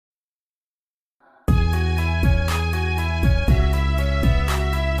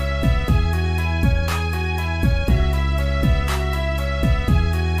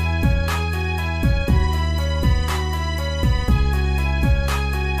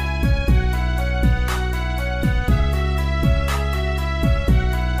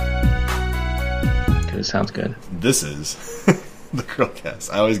sounds good. This is the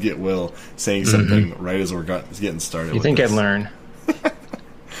CHRILLCAST. I always get Will saying something right as we're getting started. You think this. I'd learn?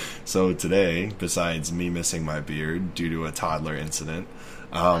 So today, besides me missing my beard due to a toddler incident,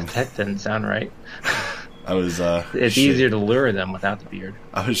 that didn't sound right. I was. It's easier to lure them without the beard.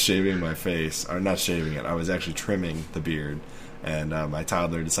 I was shaving my face, or not shaving it. I was actually trimming the beard, and my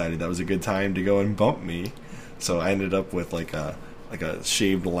toddler decided that was a good time to go and bump me. So I ended up with like a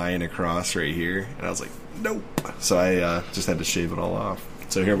shaved line across right here, and I was like, nope. So I just had to shave it all off.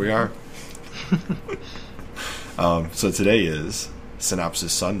 So here we are. So today is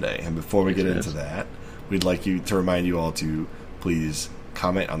Synopsis Sunday, and before we get into that, we'd like to remind you all to please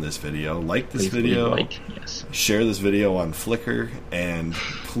comment on this video, like this video, share this video on Flickr, and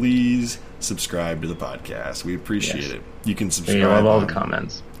please subscribe to the podcast. We appreciate it. You can subscribe. I love all the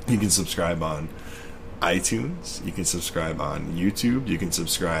comments. You can subscribe on iTunes. You can subscribe on YouTube. You can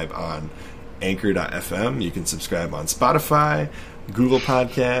subscribe on Anchor.fm. You can subscribe on Spotify, Google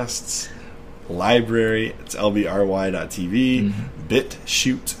Podcasts, Library. It's lbry.tv,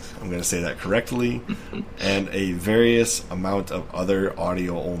 BitChute. I'm going to say that correctly, and a various amount of other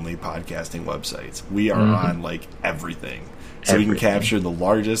audio-only podcasting websites. We are on, like, everything. So we can capture the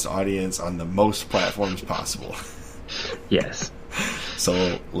largest audience on the most platforms possible. Yes.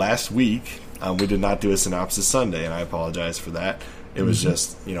 So last week, we did not do a Synopsis Sunday, and I apologize for that. It was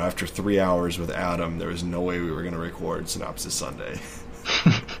just, after 3 hours with Adam, there was no way we were going to record Synopsis Sunday.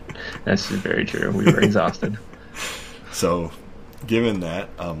 That's very true. We were exhausted. So, given that,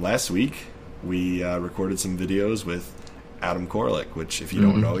 last week we recorded some videos with Adam Korlick, which, if you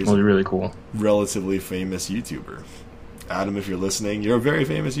don't know, he's a really cool, relatively famous YouTuber. Adam, if you're listening, you're a very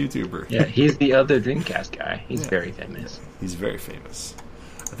famous YouTuber. Yeah, he's the other Dreamcast guy. He's very famous. He's very famous.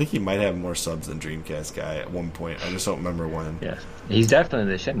 I think he might have more subs than Dreamcast guy at one point. I just don't remember when. Yes, he's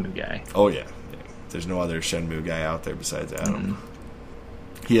definitely the Shenmue guy. Oh, yeah. There's no other Shenmue guy out there besides Adam.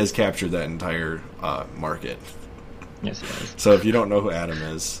 He has captured that entire market. Yes, he has. So if you don't know who Adam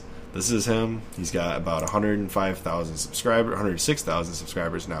is, this is him. He's got about 105,000 subscribers, 106,000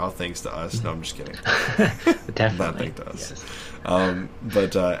 subscribers now, thanks to us. No, I'm just kidding. Definitely. Not thanks to us. Yes.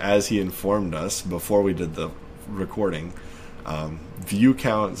 But as he informed us before we did the recording, view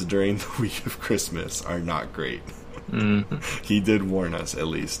counts during the week of Christmas are not great. He did warn us, at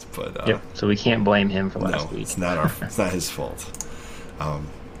least. But so we can't blame him for last week. It's not his fault.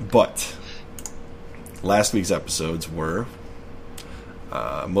 But last week's episodes were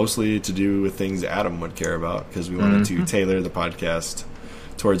mostly to do with things Adam would care about, because we wanted to tailor the podcast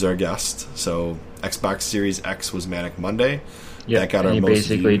towards our guest. So Xbox Series X was Manic Monday. That got our most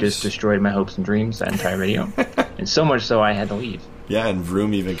basically views. Just destroyed my hopes and dreams, that entire video. And so much so I had to leave. Yeah, and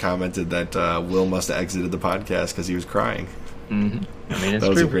Vroom even commented that Will must have exited the podcast because he was crying. I mean, it's that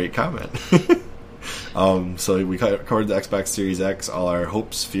was true. A great comment. So we covered the Xbox Series X, all our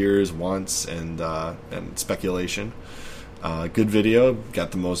hopes, fears, wants, and speculation. Good video.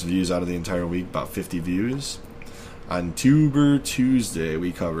 Got the most views out of the entire week, about 50 views. On Tuber Tuesday,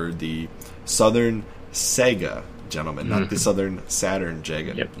 we covered the Southern Sega Gentleman, not the Southern Saturn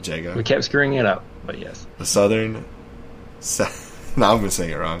Jega. We kept screwing it up, but yes. The Southern... now I'm going to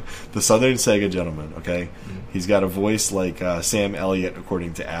say it wrong. The Southern Sega Gentleman, okay? He's got a voice like Sam Elliott,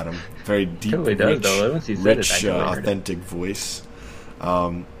 according to Adam. Very deep, rich, authentic voice.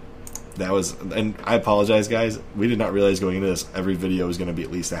 That was, and I apologize, guys. We did not realize going into this every video was going to be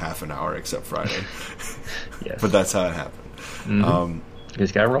at least a half an hour, except Friday. But that's how it happened. You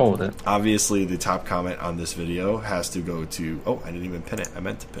just got to roll with it. Obviously, the top comment on this video has to go to... Oh, I didn't even pin it. I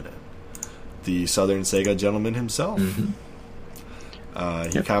meant to pin it. The Southern Sega Gentleman himself.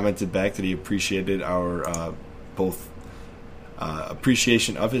 He commented back that he appreciated our both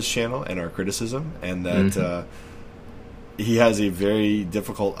appreciation of his channel and our criticism, and that he has a very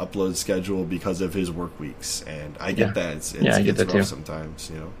difficult upload schedule because of his work weeks, and I get that. I get that rough too.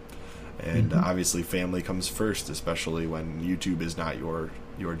 Sometimes, and obviously family comes first, especially when YouTube is not your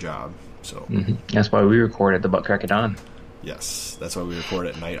job. So that's why we record at the butt crack of dawn. Yes, that's why we record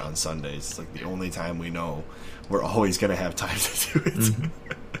at night on Sundays. It's like the only time we know we're always going to have time to do it.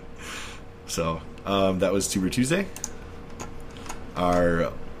 So that was Tuber Tuesday.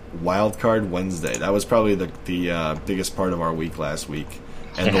 Our Wild Card Wednesday. That was probably the biggest part of our week last week,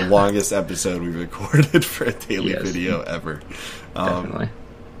 and the longest episode we recorded for a daily video ever. Definitely.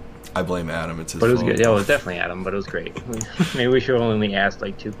 I blame Adam. It's his fault. But it was fault. good. Yeah, it was definitely Adam, but it was great. Maybe we should only ask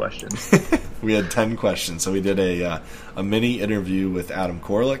like 2 questions. We had 10 questions, so we did a mini interview with Adam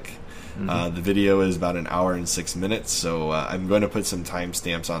Korlick. The video is about an hour and 6 minutes, so I'm going to put some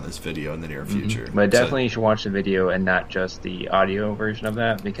timestamps on this video in the near future. But definitely you should watch the video and not just the audio version of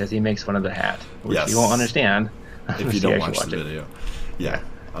that, because he makes fun of the hat, which you won't understand if you don't watch the video. Yeah.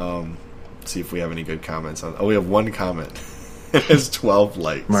 See if we have any good comments on. Oh, we have one comment. It has 12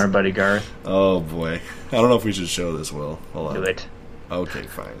 likes. From our buddy Garth. Oh boy, I don't know if we should show this. Will hold on. Do it. Okay,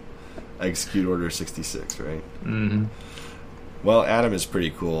 fine. Execute order 66, right? Mm-hmm. Well, Adam is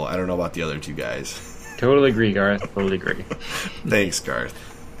pretty cool. I don't know about the other two guys. Totally agree, Garth. Totally agree. Thanks, Garth.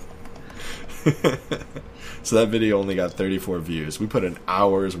 So that video only got 34 views. We put an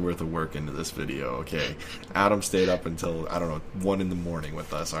hour's worth of work into this video, okay? Adam stayed up until, 1 in the morning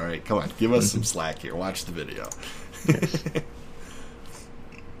with us, all right? Come on, give us some slack here. Watch the video.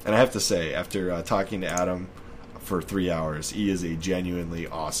 And I have to say, after talking to Adam for 3 hours, he is a genuinely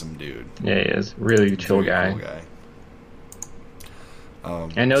awesome dude. Yeah, he is. Really chill guy. Cool guy.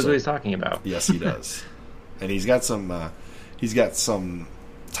 And knows what he's talking about. Yes, he does. And he's got some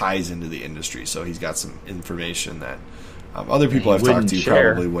ties into the industry, so he's got some information that other people I've talked to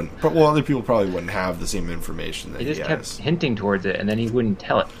probably wouldn't. Well, other people probably wouldn't have the same information that he just kept hinting towards it, and then he wouldn't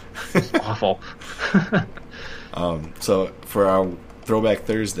tell it. It's awful. So for our Throwback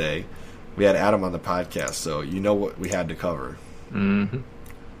Thursday, we had Adam on the podcast, so you know what we had to cover. Mm-hmm.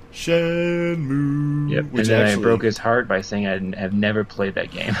 Shenmue. Yep, and then I broke his heart by saying I have never played that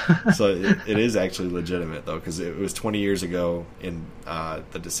game. So it is actually legitimate, though, because it was 20 years ago in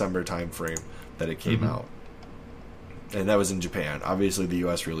the December time frame that it came out. And that was in Japan. Obviously, the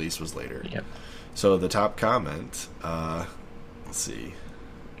U.S. release was later. Yep. So the top comment, let's see.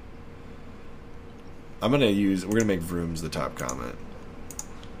 We're going to make Vroom's the top comment.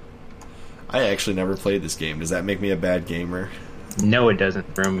 I actually never played this game. Does that make me a bad gamer? No, it doesn't,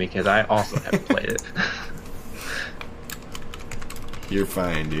 Vroom, because I also haven't played it. You're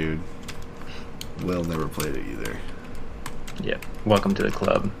fine, dude. Will never played it either. Yep. Welcome to the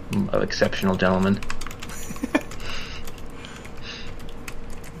club of exceptional gentlemen.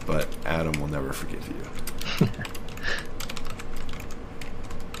 But Adam will never forgive you.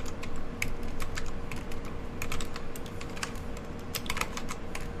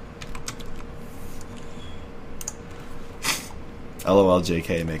 LOL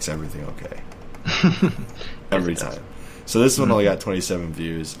JK makes everything okay. Every time. So this one only got 27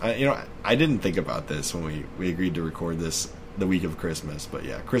 views. I didn't think about this when we agreed to record this the week of Christmas, but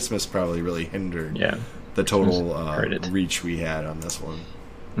yeah, Christmas probably really hindered the total reach we had on this one.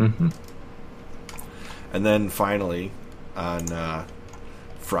 Mm-hmm. And then finally, on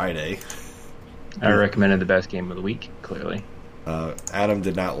Friday, I recommended the best game of the week, clearly. Adam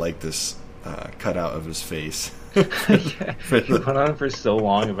did not like this cutout of his face. Yeah, he went on for so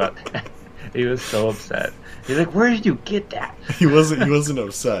long about that. He was so upset. He's like, "Where did you get that?" He wasn't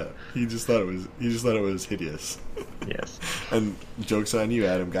upset. He just thought it was hideous. Yes. And joke's on you,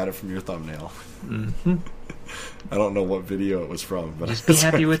 Adam. Got it from your thumbnail. Mm-hmm. I don't know what video it was from, but just be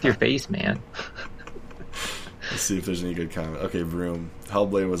happy with your face, man. Let's see if there's any good comment. Okay, Vroom.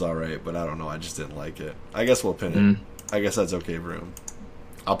 Hellblade was alright, but I don't know. I just didn't like it. I guess we'll pin it. I guess that's okay, Vroom.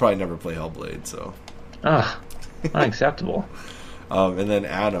 I'll probably never play Hellblade, so. Unacceptable. And then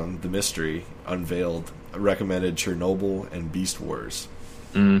Adam, the mystery, recommended Chernobyl and Beast Wars.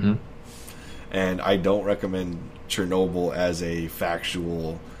 Mm-hmm. And I don't recommend Chernobyl as a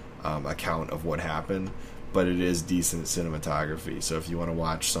factual account of what happened, but it is decent cinematography. So if you want to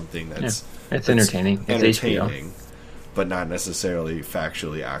watch something that's entertaining, it's entertaining, but not necessarily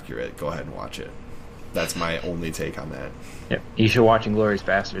factually accurate, go ahead and watch it. That's my only take on that. Yep. You should watch Inglourious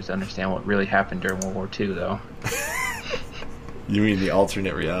Basterds to understand what really happened during World War II, though. You mean the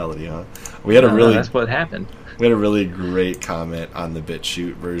alternate reality, huh? That's what happened. We had a really great comment on the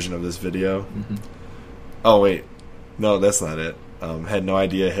BitChute version of this video. Mm-hmm. Oh, wait. No, that's not it. Had no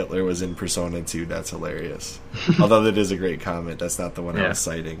idea Hitler was in Persona 2. That's hilarious. Although that is a great comment. That's not the one I was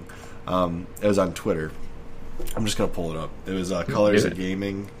citing. It was on Twitter. I'm just going to pull it up. It was Colors of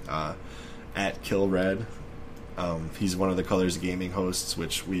Gaming at KillRed. He's one of the Colors of Gaming hosts,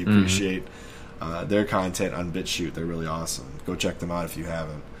 which we appreciate. Their content on BitChute, they're really awesome. Go check them out if you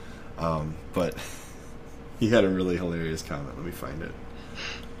haven't. But he had a really hilarious comment. Let me find it.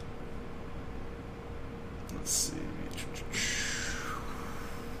 Let's see.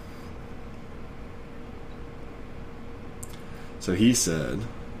 So he said,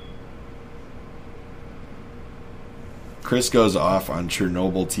 Chris goes off on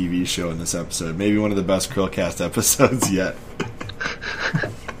Chernobyl TV show in this episode. Maybe one of the best CHRILLCAST episodes yet.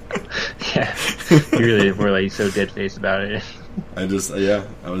 Yeah. You really were like so dead-faced about it. I was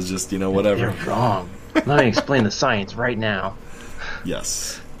just, whatever. You're wrong. Let me explain the science right now.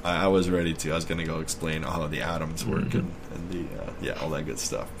 Yes. I was ready to. I was going to go explain how the atoms work and the all that good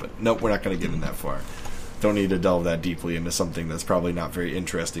stuff. But nope, we're not going to get in that far. Don't need to delve that deeply into something that's probably not very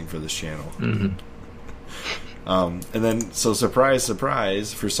interesting for this channel. And then, so surprise,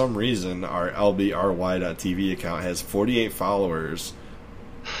 surprise, for some reason, our lbry.tv account has 48 followers,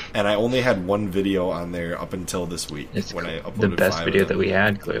 and I only had one video on there up until this week. It's when I uploaded the best 5 video that we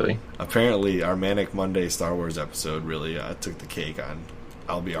had, clearly. Apparently, our Manic Monday Star Wars episode really took the cake on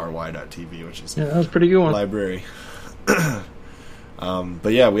lbry.tv, which is that was a pretty good one. Library.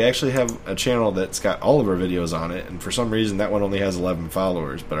 But yeah, we actually have a channel that's got all of our videos on it, and for some reason that one only has 11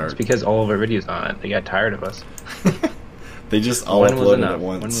 followers. But it's because all of our videos on it, they got tired of us. They just all uploaded at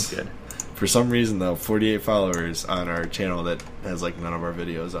once. One was good. For some reason, though, 48 followers on our channel that has like none of our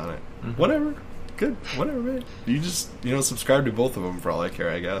videos on it. Whatever, good, whatever, man. You just subscribe to both of them for all I care,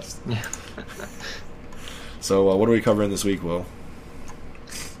 I guess. Yeah. So what are we covering this week, Will?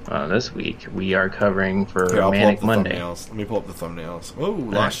 This week we are covering for Manic Monday. Let me pull up the thumbnails. Oh,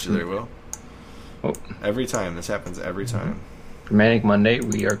 lost you there, Will. Oh. Every time. This happens every time. For Manic Monday,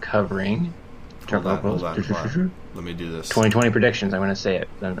 we are covering... Hold on. Let me do this. 2020 predictions. I'm going to say it.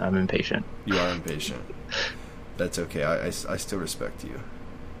 I'm impatient. You are impatient. That's okay. I still respect you.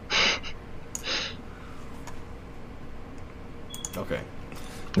 Okay.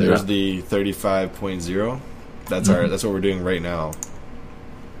 There's the 35.0. That's that's what we're doing right now.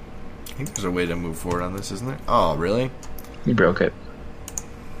 I think there's a way to move forward on this, isn't there? Oh, really? You broke it.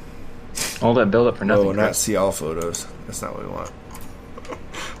 All that build up for nothing. Oh, not see all photos. That's not what we want.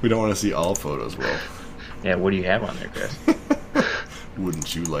 We don't want to see all photos, Will. Yeah, what do you have on there, Chris?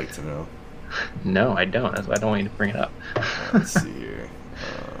 Wouldn't you like to know? No, I don't. That's why I don't want you to bring it up. Let's see here.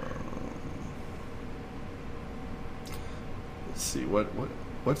 Let's see.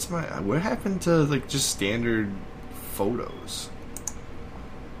 What happened to like just standard photos?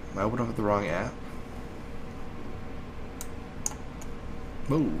 Am I opening up the wrong app?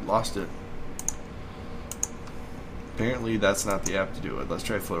 Oh, lost it. Apparently that's not the app to do it. Let's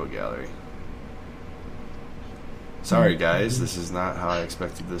try Photo Gallery. Sorry guys, this is not how I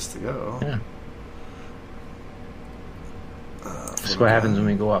expected this to go. Yeah. Just what happens when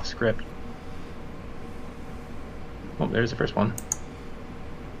we go off script. Oh, there's the first one.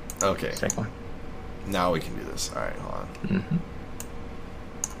 Okay. Second one. Now we can do this. Alright, hold on.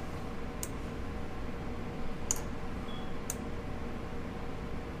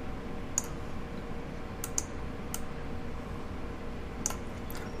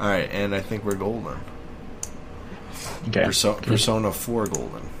 Alright, and I think we're golden. Okay. Persona 4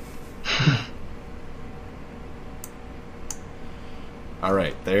 golden.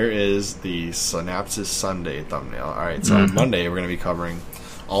 Alright, there is the Synapsis Sunday thumbnail. Alright, so on Monday we're going to be covering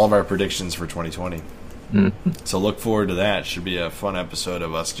all of our predictions for 2020. So look forward to that. Should be a fun episode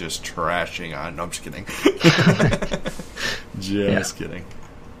of us just trashing on... No, I'm just kidding. Kidding.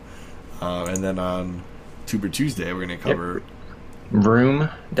 And then on Tuber Tuesday we're going to cover... Vroom,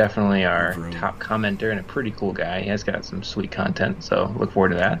 definitely our top commenter and a pretty cool guy. He has got some sweet content, so look forward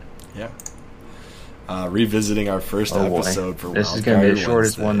to that. Yeah. Revisiting our first episode for this is going to be the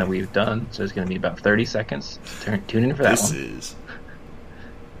shortest one that we've done, so it's going to be about 30 seconds. Tune in for that one. This is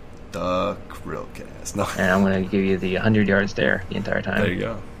the CHRILLCAST. No. And I'm going to give you the 100 yard stare the entire time. There you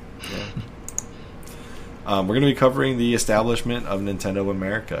go. Yeah. We're going to be covering the establishment of Nintendo of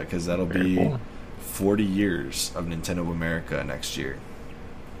America, because that'll be... Cool. 40 years of Nintendo of America next year.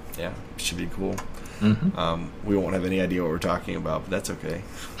 Yeah, should be cool. We won't have any idea what we're talking about, but that's okay.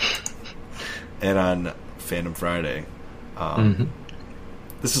 And on Fandom Friday,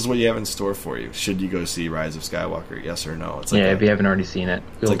 this is what you have in store for you. Should you go see Rise of Skywalker? Yes or no? It's like if you haven't already seen it,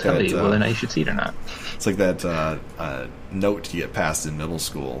 we'll tell you whether or not you should see it or not. It's like that note you get passed in middle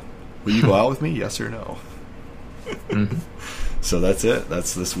school. Will you go out with me? Yes or no? So that's it.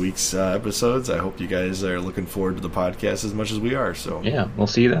 That's this week's episodes. I hope you guys are looking forward to the podcast as much as we are. So yeah, we'll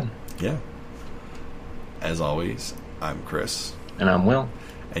see you then. Yeah. As always, I'm Chris. And I'm Will.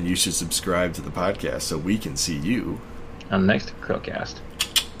 And you should subscribe to the podcast so we can see you on the next CHRILLCAST.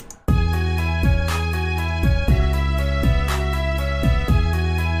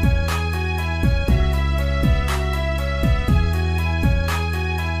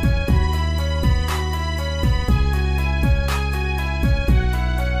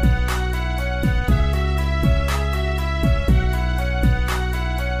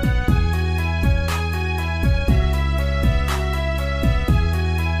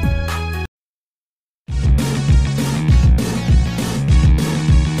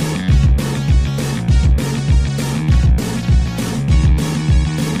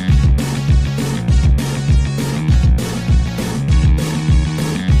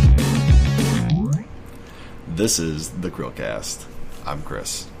 This is the CHRILLCAST. I'm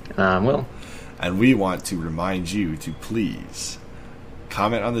Chris. Will. And we want to remind you to please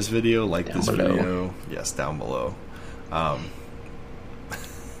comment on this video, like down this below. Video. Yes, down below. I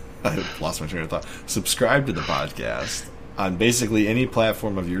lost my train of thought. Subscribe to the podcast on basically any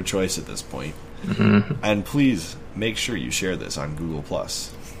platform of your choice at this point. Mm-hmm. And please make sure you share this on Google+,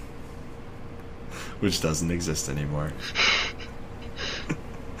 which doesn't exist anymore.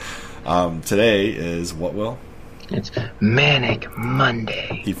 Today is what, Will? It's Manic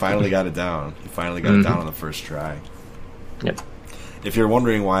Monday. He finally got it down. He finally got it down on the first try. Yep. If you're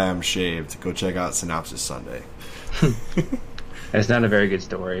wondering why I'm shaved, go check out Synopsis Sunday. It's not a very good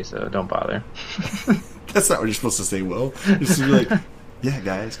story, so don't bother. That's not what you're supposed to say, Will. You're supposed to be like, yeah,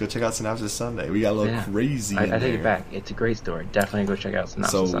 guys, go check out Synopsis Sunday. We got a little crazy in I take there. it back. It's a great story. Definitely go check out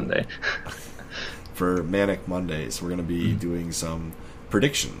Synopsis Sunday. For Manic Mondays, we're going to be doing some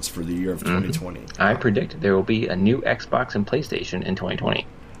predictions for the year of 2020. I predict there will be a new Xbox and PlayStation in 2020.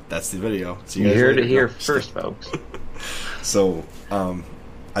 That's the video. So you heard it here first, folks. So,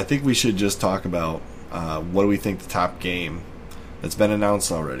 I think we should just talk about what do we think the top game that's been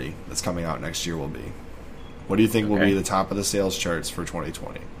announced already, that's coming out next year, will be. What do you think will be the top of the sales charts for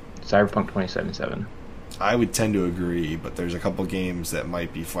 2020? Cyberpunk 2077. I would tend to agree, but there's a couple games that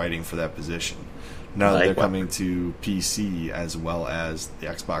might be fighting for that position. Now that they're coming to PC as well as the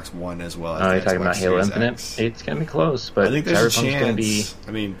Xbox One as well as the you're talking Xbox about Halo Series Infinite? X. It's going to be close, but I think there's Cyberpunk's a chance. Going to be...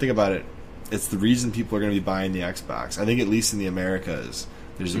 I mean, think about it. It's the reason people are going to be buying the Xbox. I think at least in the Americas,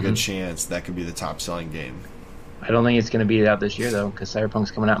 there's a good chance that could be the top-selling game. I don't think it's going to be out this year, though, because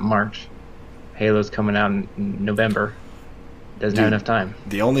Cyberpunk's coming out in March. Halo's coming out in November. Doesn't have enough time.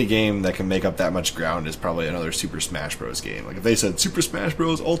 The only game that can make up that much ground is probably another Super Smash Bros. Game. Like, if they said Super Smash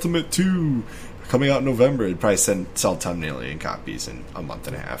Bros. Ultimate 2 coming out in November, it'd probably sell 10 million copies in a month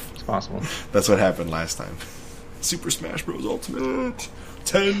and a half. It's possible. That's what happened last time. Super Smash Bros. Ultimate,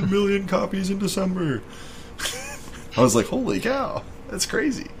 10 million copies in December. I was like, holy cow, that's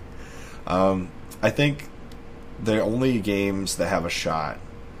crazy. I think the only games that have a shot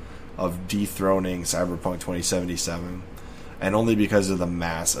of dethroning Cyberpunk 2077, and only because of the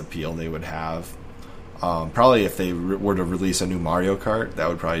mass appeal they would have, probably if they were to release a new Mario Kart, that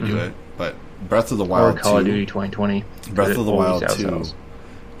would probably do it. But Breath of the Wild 2... Or Call of Duty 2020. Breath of the Wild 2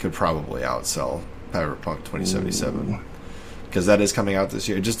 could probably outsell Cyberpunk 2077. Because that is coming out this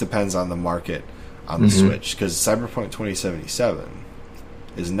year. It just depends on the market on the Switch. Because Cyberpunk 2077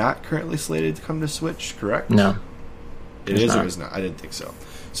 is not currently slated to come to Switch, correct? No. It is or is not? I didn't think so.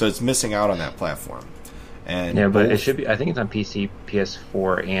 So it's missing out on that platform. And yeah, but it should be. I think it's on PC,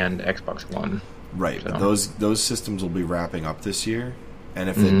 PS4, and Xbox One. Right, so. But those systems will be wrapping up this year. And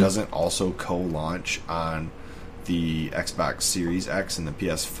if it doesn't also co-launch on the Xbox Series X and the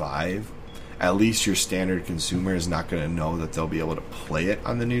PS5, at least your standard consumer is not going to know that they'll be able to play it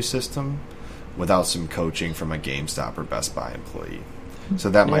on the new system without some coaching from a GameStop or Best Buy employee. So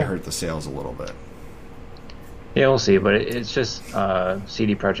that might hurt the sales a little bit. Yeah, we'll see, but it's just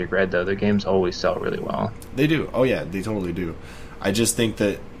CD Projekt Red, though. Their games always sell really well. They do. Oh, yeah, they totally do. I just think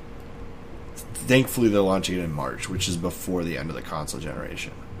that thankfully they're launching it in March, which is before the end of the console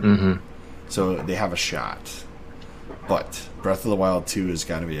generation. So they have a shot. But Breath of the Wild 2 is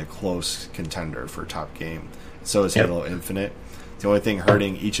going to be a close contender for top game. So is Halo Infinite. The only thing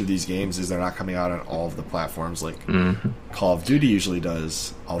hurting each of these games is they're not coming out on all of the platforms like Call of Duty usually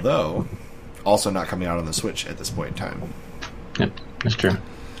does, although also not coming out on the Switch at this point in time. Yep, that's true.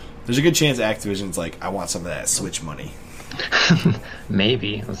 There's a good chance Activision's like, I want some of that Switch money.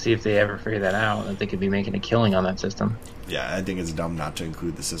 Maybe. Let's see if they ever figure that out, that they could be making a killing on that system. Yeah, I think it's dumb not to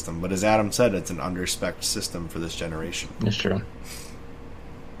include the system. But as Adam said, it's an under-spec'd system for this generation. That's true.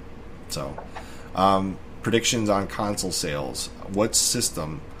 So, predictions on console sales. What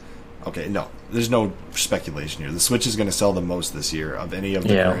system... Okay, no, there's no speculation here. The Switch is going to sell the most this year of any of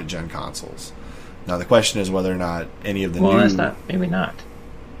the current gen consoles. Now, the question is whether or not any of the new... Well, that's not... Maybe not.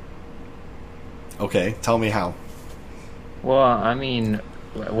 Okay, tell me how. Well, I mean,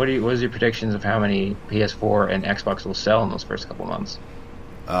 what is your predictions of how many PS4 and Xbox will sell in those first couple months?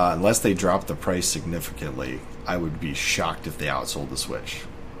 Unless they drop the price significantly, I would be shocked if they outsold the Switch.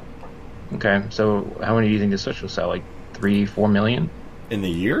 Okay, so how many do you think the Switch will sell? Like 3-4 million? In the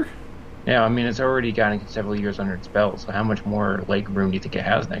year? Yeah, I mean, it's already gotten several years under its belt, so how much more leg room do you think it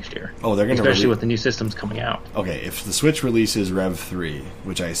has next year? Oh, they're going to especially with the new systems coming out. Okay, if the Switch releases Rev 3,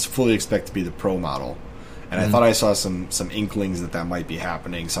 which I fully expect to be the Pro model, and I thought I saw some inklings that might be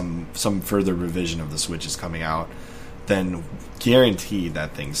happening, some further revision of the Switch is coming out, then guaranteed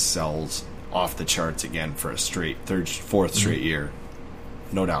that thing sells off the charts again for a fourth straight year.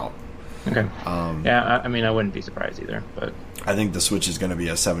 No doubt. Okay. I mean, I wouldn't be surprised either. But I think the Switch is going to be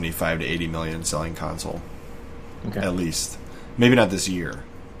a 75 to 80 million selling console. Okay. At least. Maybe not this year,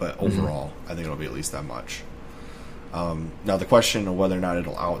 but overall, I think it'll be at least that much. Now, the question of whether or not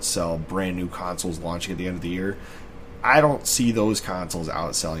it'll outsell brand new consoles launching at the end of the year, I don't see those consoles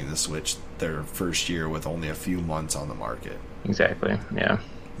outselling the Switch their first year with only a few months on the market. Exactly, yeah.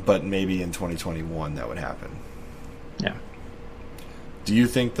 But maybe in 2021 that would happen. Yeah. Do you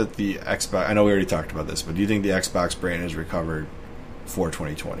think that the Xbox... I know we already talked about this, but do you think the Xbox brand has recovered for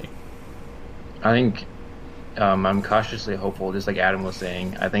 2020? I think I'm cautiously hopeful, just like Adam was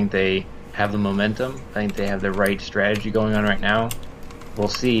saying. I think they have the momentum. I think they have the right strategy going on right now. We'll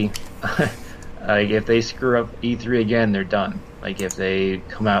see. Like, if they screw up E3 again, they're done. Like, if they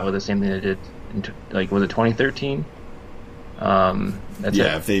come out with the same thing they did, was it 2013? That's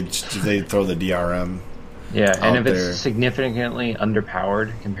it. If they throw the DRM. Yeah, and if it's significantly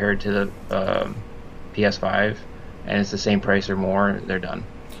underpowered compared to the PS5, and it's the same price or more, they're done.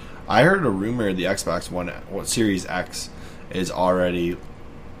 I heard a rumor the Xbox One Series X is already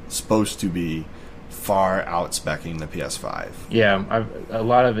supposed to be far out-speccing the PS5. Yeah, I've a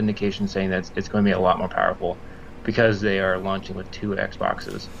lot of indications saying that it's going to be a lot more powerful because they are launching with 2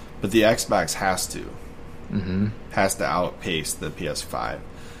 Xboxes. But the Xbox has to outpace the PS5.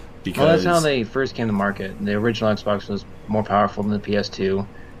 Because that's how they first came to market. The original Xbox was more powerful than the PS2,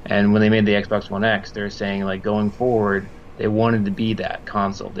 and when they made the Xbox One X, they were saying, like, going forward, they wanted to be that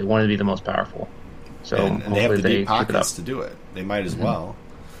console. They wanted to be the most powerful. So and they have the deep pockets to do it. They might as well.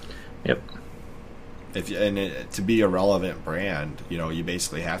 Yep. To be a relevant brand, you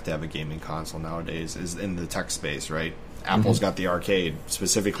basically have to have a gaming console nowadays. Is in the tech space, right? Apple's got the arcade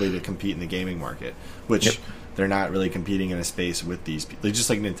specifically to compete in the gaming market, which they're not really competing in a space with these people. Just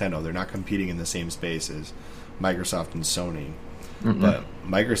like Nintendo, they're not competing in the same space as Microsoft and Sony. But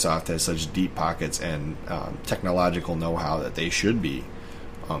Microsoft has such deep pockets and technological know-how that they should be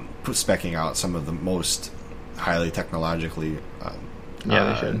speccing out some of the most highly technologically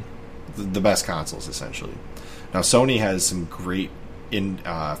they should. The best consoles, essentially. Now, Sony has some great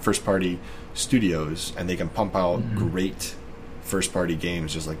first-party studios, and they can pump out great first-party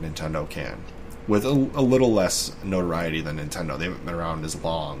games just like Nintendo can, with a little less notoriety than Nintendo. They haven't been around as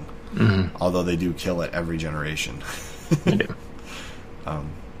long, although they do kill it every generation. They do.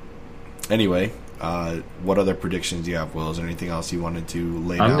 Anyway, what other predictions do you have, Will? Is there anything else you wanted to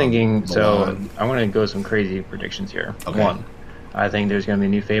lay down? I'm thinking, I want to go some crazy predictions here. Okay. 1, I think there's going to be a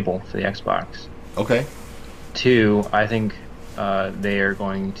new Fable for the Xbox. Okay. 2, I think they are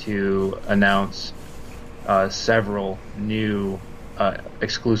going to announce several new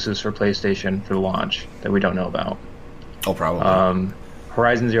exclusives for PlayStation for launch that we don't know about. Oh, probably.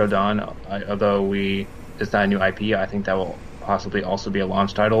 Horizon Zero Dawn, although it's not a new IP, I think that will possibly also be a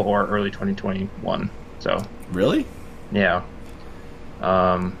launch title or early 2021. So really, yeah.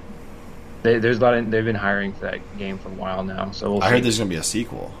 There's a lot. They've been hiring for that game for a while now. So we'll see. I heard there's going to be a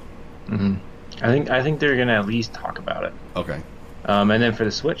sequel. I think they're going to at least talk about it. Okay. And then for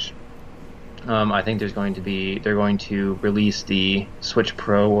the Switch, I think they're going to release the Switch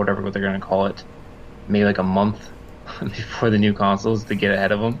Pro, or whatever they're going to call it, maybe like a month before the new consoles to get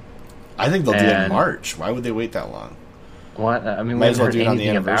ahead of them. I think they'll do it in March. Why would they wait that long? What? I mean, might as well do it on the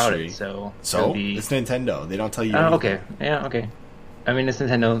anniversary. It, so it's Nintendo. They don't tell you. Oh, okay. Yeah, okay. I mean, it's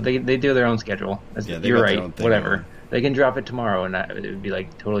Nintendo. They do their own schedule. You're right. Whatever. They can drop it tomorrow, and it would be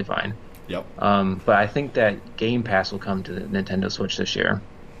like totally fine. Yep. But I think that Game Pass will come to the Nintendo Switch this year.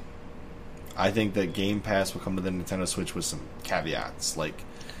 I think that Game Pass will come to the Nintendo Switch with some caveats. Like,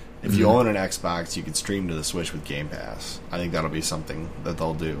 if you own an Xbox, you can stream to the Switch with Game Pass. I think that'll be something that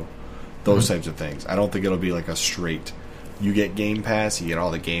they'll do. Those types of things. I don't think it'll be like a straight, you get Game Pass, you get all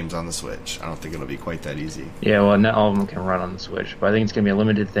the games on the Switch. I don't think it'll be quite that easy. Yeah, well, not all of them can run on the Switch, but I think it's going to be a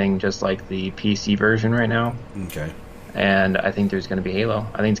limited thing, just like the PC version right now. Okay. And I think there's going to be Halo.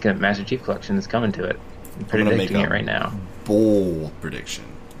 I think it's going to Master Chief Collection is coming to it. I'm predicting it right now. Bold prediction.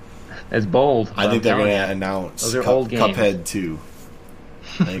 It's bold. I think they're going to announce those are old games. Cuphead 2.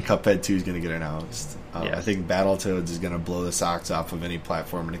 I think Cuphead 2 is going to get announced. I think Battletoads is going to blow the socks off of any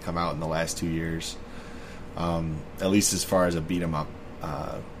platform to come out in the last 2 years. At least as far as a beat-em-up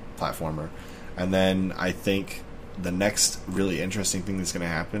platformer. And then I think the next really interesting thing that's going to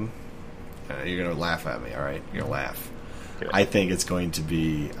happen, you're going to laugh at me, all right? You're going to laugh. Good. I think it's going to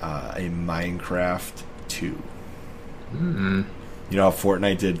be a Minecraft 2. Mm-hmm. You know how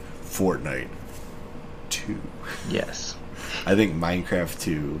Fortnite did? Fortnite 2. Yes. I think Minecraft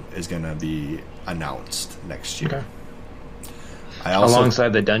 2 is going to be announced next year. Okay.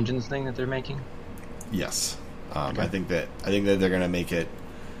 Alongside the Dungeons thing that they're making? Yes. Okay. I think that they're going to make it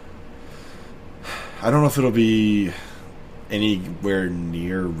I don't know if it'll be anywhere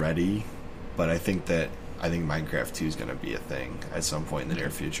near ready, but I think Minecraft 2 is going to be a thing at some point in the near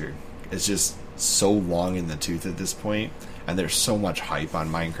future. It's just so long in the tooth at this point, and there's so much hype on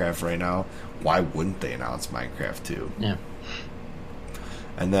Minecraft right now. Why wouldn't they announce Minecraft 2? Yeah.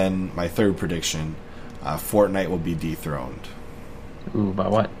 And then my third prediction, Fortnite will be dethroned. Ooh, by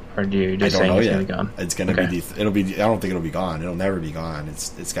what? Or do you just saying it's going to be gone? It's going to be. It'll be. I don't think it'll be gone. It'll never be gone.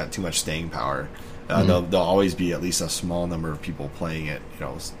 It's got too much staying power. There'll always be at least a small number of people playing it.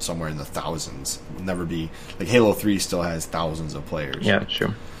 Somewhere in the thousands. It'll never be like Halo 3 still has thousands of players. Yeah,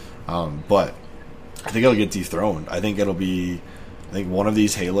 true. But I think it'll get dethroned. I think it'll be. I think one of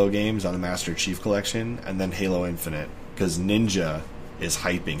these Halo games on the Master Chief Collection, and then Halo Infinite, because Ninja is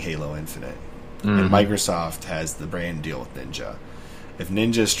hyping Halo Infinite, and Microsoft has the brand deal with Ninja. If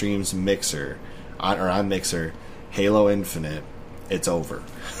Ninja streams Mixer on Mixer, Halo Infinite, it's over.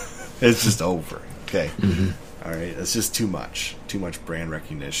 It's just over. Okay. All right. It's just too much brand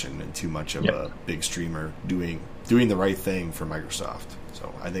recognition and too much of a big streamer doing the right thing for Microsoft.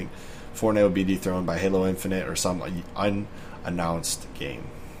 So I think Fortnite will be dethroned by Halo Infinite or some unannounced game.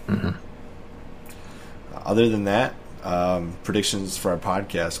 Other than that, predictions for our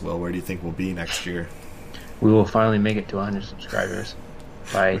podcast. Will, where do you think we'll be next year? We will finally make it to 100 subscribers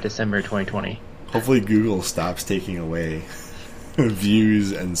by December 2020. Hopefully Google stops taking away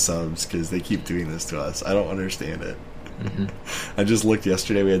views and subs, because they keep doing this to us. I don't understand it. I just looked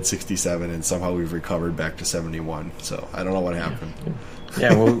yesterday, we had 67, and somehow we've recovered back to 71. So I don't know what happened.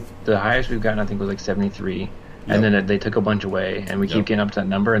 Yeah, well, the highest we've gotten, I think, was like 73. And then they took a bunch away, and we keep getting up to that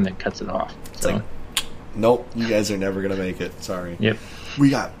number, and it cuts it off. It's like, nope, you guys are never going to make it. Sorry. Yep. We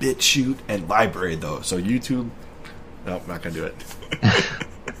got BitChute and Library, though. So YouTube, nope, not going to do it.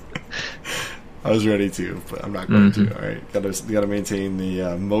 I was ready to, but I'm not going to. All right, got to maintain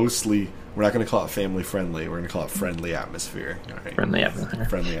the mostly. We're not going to call it family friendly. We're going to call it friendly atmosphere. All right. Friendly atmosphere.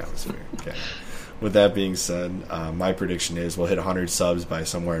 Friendly atmosphere. Okay. With that being said, my prediction is we'll hit 100 subs by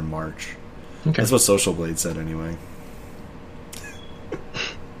somewhere in March. Okay. That's what Social Blade said, anyway.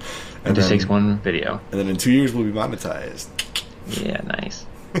 It just takes one video, and then in 2 years we'll be monetized. Yeah, nice.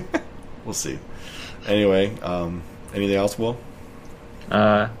 We'll see. Anyway, anything else, Will?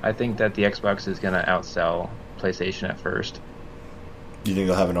 I think that the Xbox is going to outsell PlayStation at first. Do you think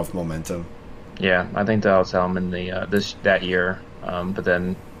they'll have enough momentum? Yeah, I think they'll outsell them in the that year, but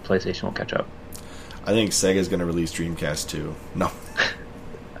then PlayStation will catch up. I think Sega's going to release Dreamcast 2. No.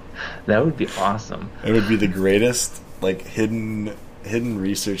 That would be awesome. It would be the greatest, like, hidden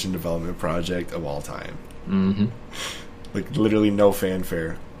research and development project of all time. Like, literally no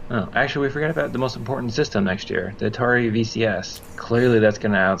fanfare. Oh, actually, we forgot about the most important system next year, the Atari VCS. Clearly, that's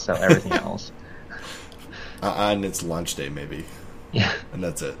going to outsell everything else. On its launch day, maybe. Yeah. And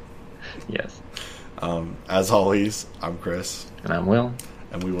that's it. Yes. As always, I'm Chris. And I'm Will.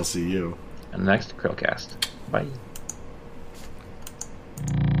 And we will see you in the next CHRILLCAST. Bye.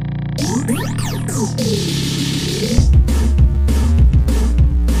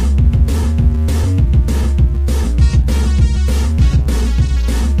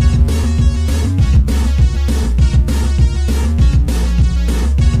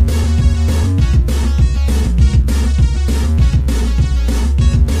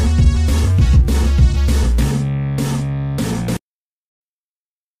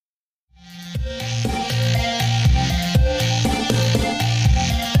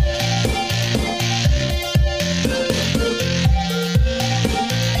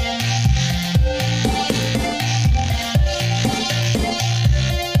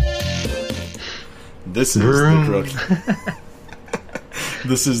 This is the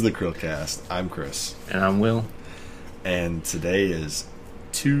This is the CHRILLCAST. I'm Chris. And I'm Will. And today is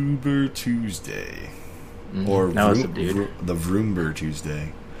Tuber Tuesday. Or the Vroomber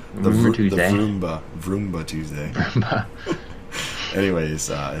Tuesday. Vroomber Tuesday. The Vroomba Tuesday. Vroomba. Anyways,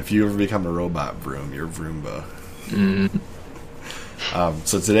 if you ever become a robot Vroom, you're Vroomba.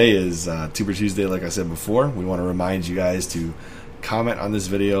 So today is Tuber Tuesday, like I said before. We want to remind you guys to comment on this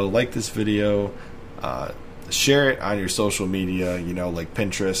video, like this video, share it on your social media, like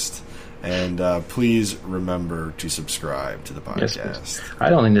Pinterest, and please remember to subscribe to the podcast. Yes, I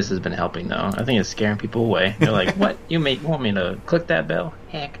don't think this has been helping, though. I think it's scaring people away. They're like, what? You want me to click that bell?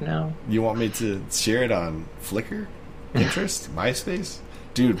 Heck no. You want me to share it on Flickr? Pinterest? MySpace?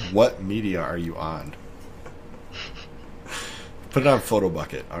 Dude, what media are you on? Put it on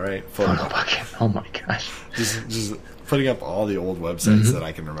PhotoBucket, all right? PhotoBucket. Oh my gosh. Just putting up all the old websites that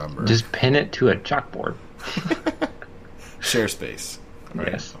I can remember. Just pin it to a chalkboard. Share space.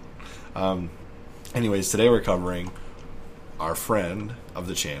 Right? Yes. Anyways, today we're covering our friend of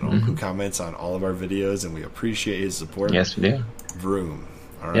the channel who comments on all of our videos, and we appreciate his support. Yes, we do. Vroom.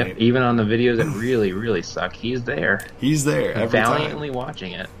 All right. Yep, even on the videos that really, really suck, he's there. He's there every valiantly time.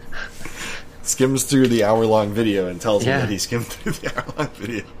 watching it. Skims through the hour-long video and tells me that he skimmed through the hour-long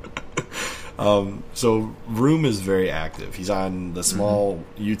video. So Vroom is very active. He's on the small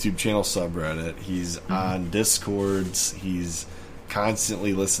YouTube channel subreddit. He's on Discords. He's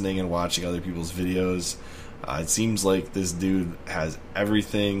constantly listening and watching other people's videos. It seems like this dude has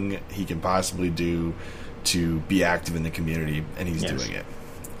everything he can possibly do to be active in the community, and he's doing it.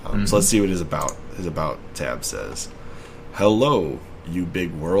 So let's see what his about tab says. Hello, you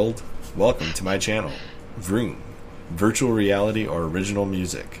big world. Welcome to my channel, Vroom, virtual reality or original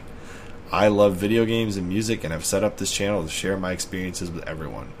music. I love video games and music, and I've set up this channel to share my experiences with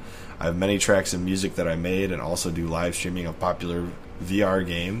everyone. I have many tracks of music that I made and also do live streaming of popular VR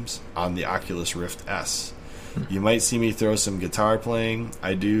games on the Oculus Rift S. You might see me throw some guitar playing,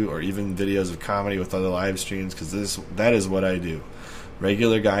 I do, or even videos of comedy with other live streams, because that is what I do.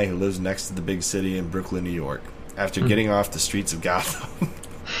 Regular guy who lives next to the big city in Brooklyn, New York. After getting off the streets of Gotham,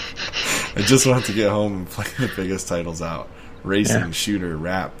 I just want to get home and play the biggest titles out. Racing, shooter,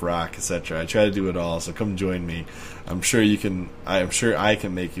 rap, rock, etc. I try to do it all, so come join me. I'm sure I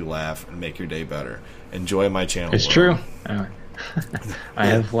can make you laugh and make your day better. Enjoy my channel. It's true. I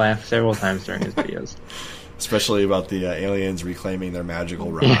have laughed several times during his videos. Especially about the aliens reclaiming their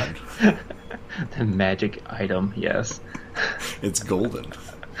magical rod. The magic item, yes. It's golden.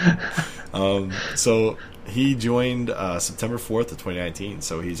 So he joined September 4th of 2019,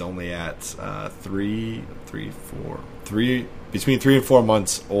 so he's only at between 3 and 4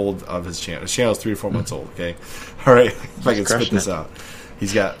 months old of his channel. His channel is 3 to 4 months old, okay? All right, if I can spit this out.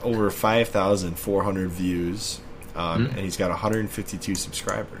 He's got over 5,400 views, and he's got 152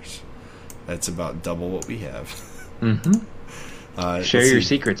 subscribers. That's about double what we have. Share your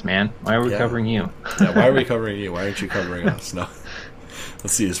secrets, man. Why are we covering you? Why are we covering you? Why aren't you covering us? No.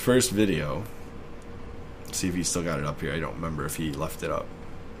 Let's see, his first video, see if he still got it up here. I don't remember if he left it up.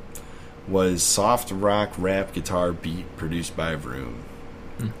 Was soft rock rap guitar beat produced by Vroom.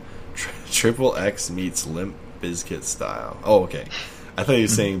 Triple X meets Limp Bizkit style. Oh, okay. I thought he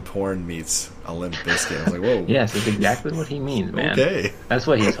was saying porn meets a Limp Bizkit. I was like, whoa. Yes, that's exactly what he means, man. Okay. That's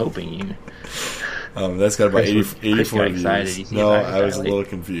what he's hoping you. That's got about 84 views. Excited. No, I was a little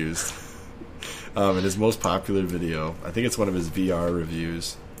confused. And his most popular video, I think it's one of his VR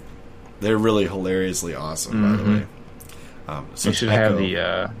reviews. They're really hilariously awesome, by the way. So you should have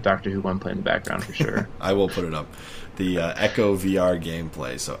the Doctor Who one play in the background for sure. I will put it up. The Echo VR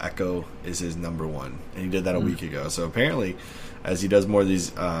gameplay. So Echo is his number one, and he did that a week ago. So apparently, as he does more of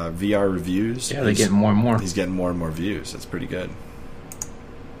these VR reviews, they get more and more. He's getting more and more views. That's pretty good.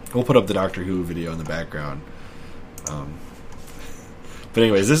 We'll put up the Doctor Who video in the background. But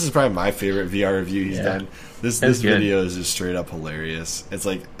anyways, this is probably my favorite VR review he's done. This video is just straight up hilarious. It's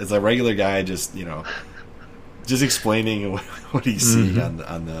like a regular guy just explaining what he's seeing on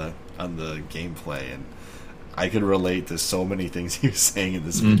the gameplay, and I could relate to so many things he was saying in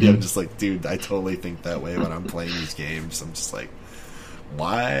this video. I'm just like, dude, I totally think that way when I'm playing these games. I'm just like,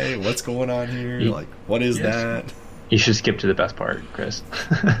 why? What's going on here? Like, what is that? You should skip to the best part, Chris.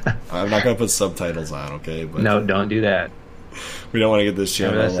 I'm not going to put subtitles on, okay? But no, don't do that. We don't want to get this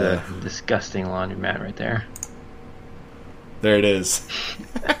channel. That's a disgusting laundromat right there. There it is.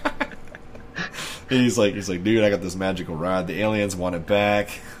 He's like, dude, I got this magical rod. The aliens want it back.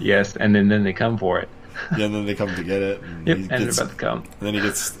 Yes, and then they come for it. Yeah, and then they come to get it. And and they're about to come. And then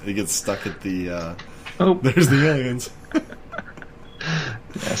he gets stuck at the. There's the aliens.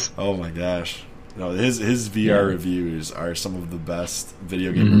 Yes. Oh my gosh. No, his VR reviews are some of the best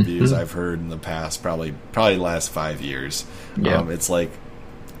video game reviews I've heard in the past, probably the last 5 years. Yeah. It's like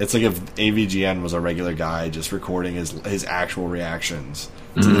if AVGN was a regular guy just recording his actual reactions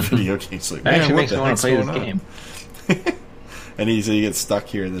to the video games. Like, actually makes me want to play this game. And he gets stuck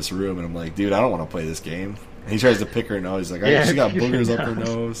here in this room, and I'm like, dude, I don't want to play this game. And he tries to pick her nose. He's like, she got boogers up her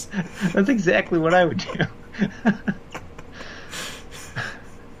nose. That's exactly what I would do.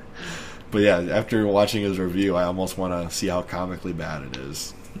 But yeah, after watching his review, I almost want to see how comically bad it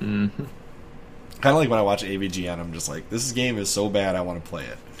is. Kind of like when I watch AVGN, I'm just like, this game is so bad, I want to play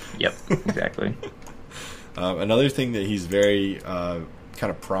it. Yep, exactly. Another thing that he's very kind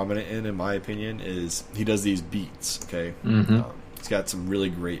of prominent in my opinion, is he does these beats, okay? He's got some really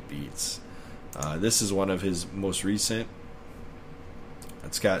great beats. This is one of his most recent.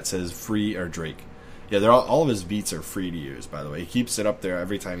 It says free or Drake. Yeah, all of his beats are free to use, by the way. He keeps it up there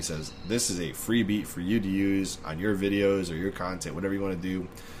every time he says, this is a free beat for you to use on your videos or your content, whatever you want to do.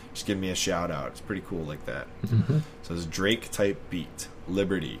 just give me a shout out. It's pretty cool like that. So it's Drake type beat,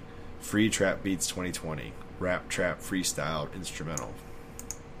 Liberty, Free Trap Beats 2020, Rap Trap Freestyle Instrumental.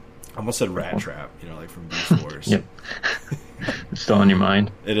 I almost said Rat Trap, like from Beast Wars. Yep. It's still on your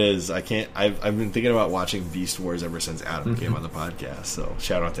mind. It is. I can't. I've been thinking about watching Beast Wars ever since Adam came on the podcast. So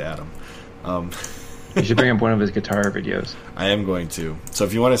shout out to Adam. You should bring up one of his guitar videos. I am going to. So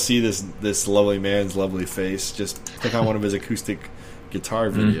if you want to see this lovely man's lovely face, just click on one of his acoustic guitar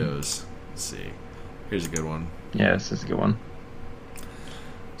videos. Let's see. Here's a good one. Yeah, this is a good one.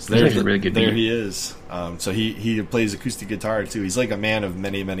 So there's a really good there he is. So he plays acoustic guitar too. He's like a man of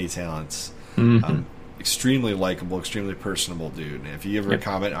many, many talents. Extremely likable, extremely personable dude. And if you ever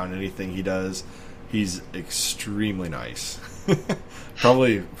comment on anything he does, he's extremely nice.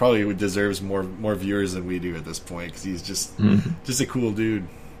 probably deserves more viewers than we do at this point, because he's just a cool dude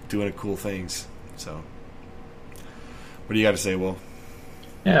doing cool things. So, what do you got to say, Will?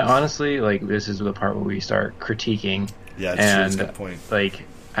 Yeah, honestly, this is the part where we start critiquing. Yeah, that's a good point.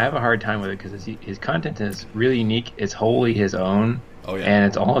 I have a hard time with it because his content is really unique. It's wholly his own. Oh yeah, and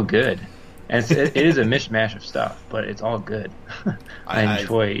it's all good. And it is a mishmash of stuff, but it's all good. I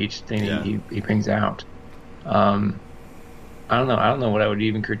enjoy each thing he brings out. I don't know what I would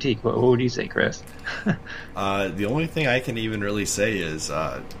even critique. What would you say, Chris? The only thing I can even really say is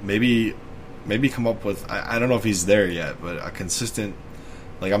maybe come up with, I don't know if he's there yet, but a consistent,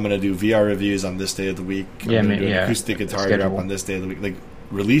 I'm going to do VR reviews on this day of the week. I'm going to do an acoustic guitar drop on this day of the week.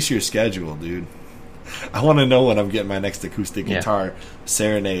 Release your schedule, dude. I want to know when I'm getting my next acoustic guitar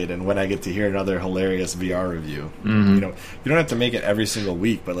serenade and when I get to hear another hilarious VR review. You don't have to make it every single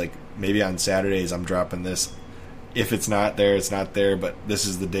week, but maybe on Saturdays I'm dropping this. If it's not there, it's not there, but this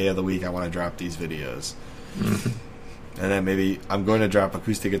is the day of the week I want to drop these videos. And then maybe I'm going to drop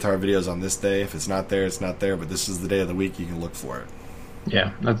acoustic guitar videos on this day. If it's not there, it's not there, but this is the day of the week you can look for it.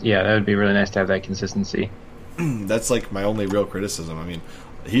 Yeah, that would be really nice to have that consistency. That's my only real criticism. I mean,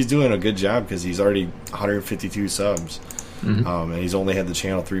 he's doing a good job because he's already 152 subs, and he's only had the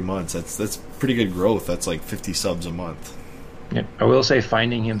channel 3 months. That's pretty good growth. That's 50 subs a month. Yeah, I will say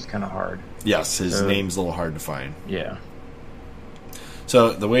finding him's kind of hard. Yes, his name's a little hard to find. Yeah.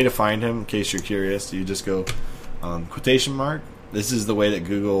 So the way to find him, in case you're curious, you just go quotation mark. This is the way that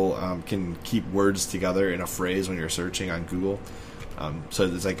Google can keep words together in a phrase when you're searching on Google. So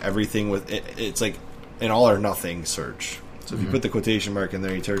it's everything with it, it's an all or nothing search. So if you put the quotation mark in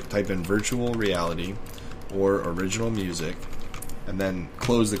there, you type in virtual reality or original music, and then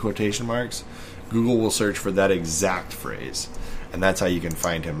close the quotation marks, Google will search for that exact phrase. And that's how you can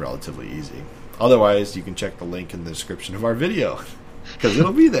find him relatively easy. Otherwise, you can check the link in the description of our video, because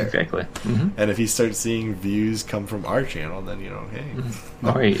it'll be there. Exactly. And if he starts seeing views come from our channel, then,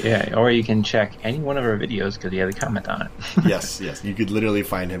 hey. Or you can check any one of our videos because he had a comment on it. Yes. You could literally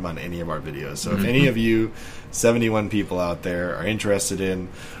find him on any of our videos. So if any of you 71 people out there are interested in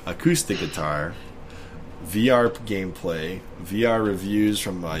acoustic guitar, VR gameplay, VR reviews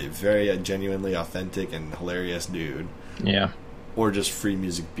from a very genuinely authentic and hilarious dude, or just free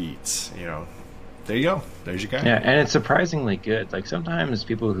music beats, there you go. There's your guy. Yeah, and it's surprisingly good. Sometimes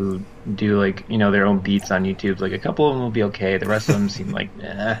people who do their own beats on YouTube, a couple of them will be okay. The rest of them seem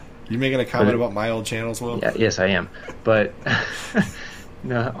eh. You making a comment about my old channels, Will? Yeah, yes, I am. But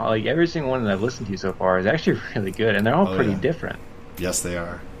no, every single one that I've listened to so far is actually really good, and they're all pretty different. Yes, they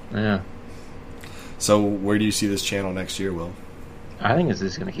are. Yeah. So where do you see this channel next year, Will? I think it's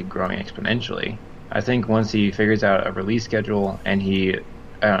just going to keep growing exponentially. I think once he figures out a release schedule and he,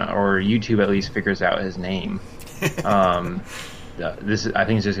 or YouTube at least figures out his name, I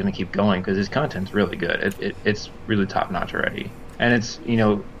think it's just going to keep going because his content's really good. It's really top notch already, and it's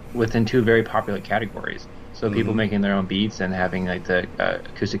within two very popular categories. So people making their own beats and having the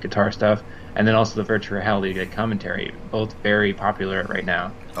acoustic guitar stuff, and then also the virtual reality commentary, both very popular right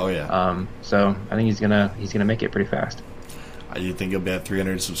now. Oh yeah. So I think he's gonna make it pretty fast. You think he'll be at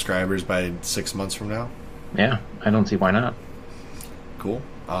 300 subscribers by 6 months from now? Yeah, I don't see why not. Cool.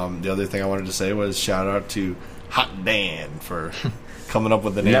 The other thing I wanted to say was shout out to Hot Dan for coming up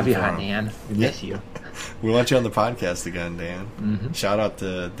with the name. Love you, Hot Dan. We miss you. We want you on the podcast again, Dan. Shout out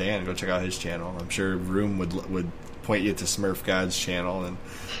to Dan. Go check out his channel. I'm sure Vroom would point you to Smurf God's channel. And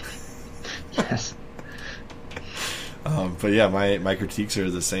yes. But yeah, my critiques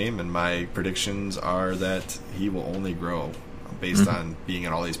are the same, and my predictions are that he will only grow based on being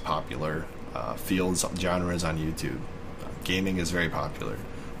in all these popular fields, genres on YouTube. Gaming is very popular.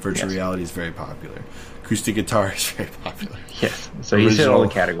 Virtual reality is very popular. Acoustic guitar is very popular. Yes. So he's hit all the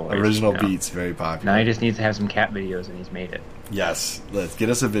categories. Original beats, very popular. Now he just needs to have some cat videos, and he's made it. Yes. Let's get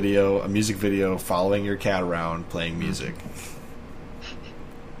us a music video following your cat around playing music.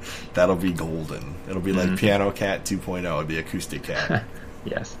 That'll be golden. It'll be like Piano Cat 2.0. It'll be Acoustic Cat.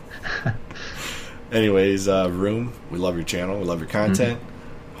 Yes. Anyways, Room, we love your channel. We love your content.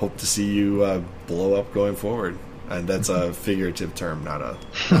 Hope to see you blow up going forward. And that's a figurative term, not a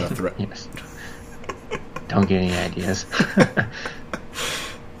threat. Yes. Don't get any ideas.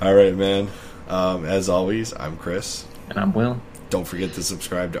 All right, man. As always, I'm Chris. And I'm Will. Don't forget to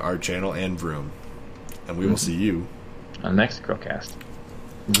subscribe to our channel and Vroom. And we will see you on the next CHRILLCAST.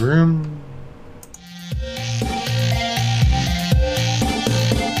 Vroom.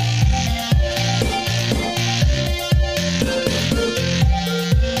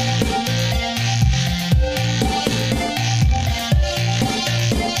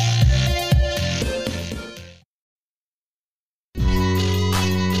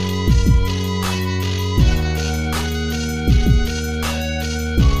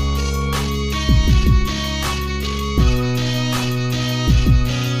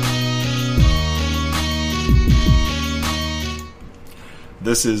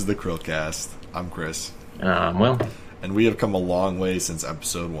 This is the CHRILLCAST. I'm Chris. Will. And we have come a long way since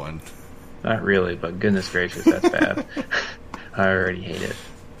episode 1. Not really, but goodness gracious, that's bad. I already hate it.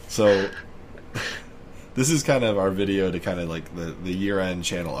 So, this is kind of our video to kind of like the year-end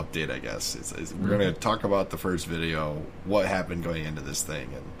channel update, I guess. We're going to talk about the first video, what happened going into this thing,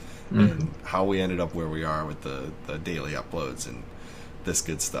 and how we ended up where we are with the daily uploads and this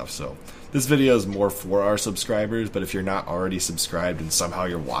good stuff. So this video is more for our subscribers, but if you're not already subscribed and somehow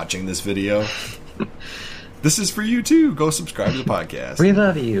you're watching this video, this is for you too. Go subscribe to the podcast. We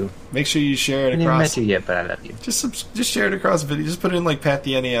love you. Make sure you share it I across. haven't met you yet, but I love you. Just share it across video. Just put it in like Pat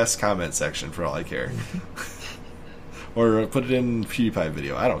the NES comment section for all I care. Or put it in PewDiePie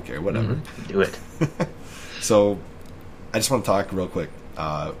video. I don't care. Whatever. Do it. So I just want to talk real quick.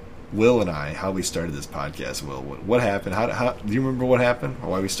 Will and I, how we started this podcast. Will, what happened? How do you remember what happened or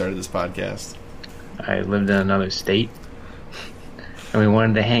why we started this podcast? I lived in another state, and we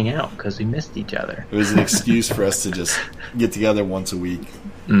wanted to hang out because we missed each other. It was an excuse for us to just get together once a week,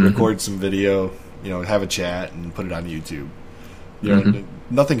 record some video, have a chat, and put it on YouTube.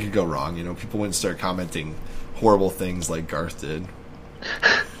 Nothing could go wrong. People wouldn't start commenting horrible things like Garth did.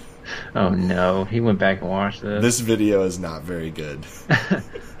 Oh no, he went back and watched this. This video is not very good.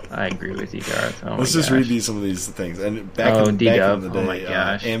 I agree with you, Garth. Let's just read some of these things. And back in the day,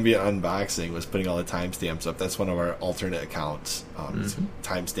 Ambient Unboxing was putting all the timestamps up. That's one of our alternate accounts.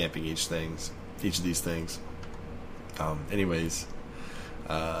 Timestamping each of these things. Anyways,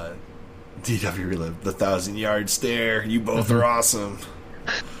 DW Relive, the 1,000-yard stare. You both are awesome.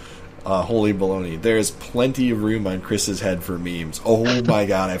 Holy baloney. There's plenty of room on Chris's head for memes. Oh my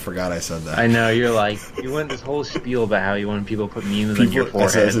god, I forgot I said that. I know, you went this whole spiel about how you want people to put memes on your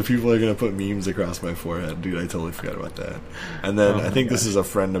forehead. I said people are going to put memes across my forehead. Dude, I totally forgot about that. And then I think this is a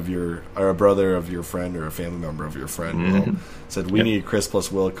friend of or a brother of your friend, or a family member of your friend, Will, said we need Chris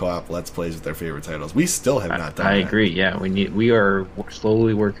plus Will co-op Let's Plays with their favorite titles. We still have not done that. I agree, yeah. We are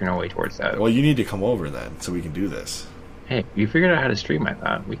slowly working our way towards that. Well, you need to come over then, so we can do this. Hey, you figured out how to stream, I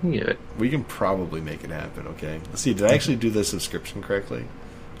thought. We can get it. We can probably make it happen, okay? Let's see, did I actually do the subscription correctly?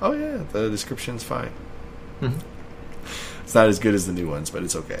 Oh, yeah, the description's fine. It's not as good as the new ones, but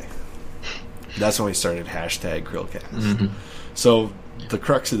it's okay. That's when we started #ChrillCast. So, the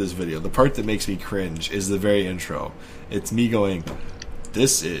crux of this video, the part that makes me cringe, is the very intro. It's me going,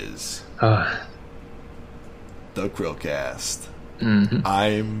 this is the CHRILLCAST.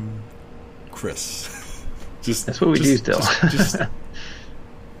 I'm Chris. That's what we do still.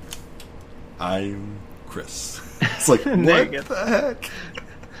 I'm Chris. It's like, what the heck?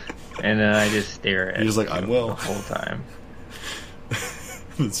 And then I just stare at You're just like, I'm Will. The whole time.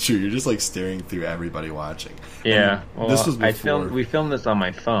 It's true. You're just like staring through everybody watching. Yeah. Well, this was before. We filmed this on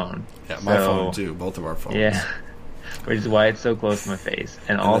my phone. Yeah, my phone too. Both of our phones. Yeah. Which is why it's so close to my face.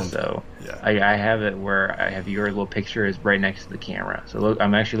 And also, I have it where I have your little picture is right next to the camera. So look,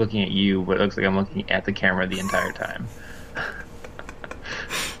 I'm actually looking at you, but it looks like I'm looking at the camera the entire time.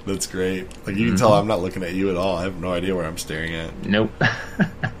 That's great. Like you can tell I'm not looking at you at all. I have no idea where I'm staring at. Nope.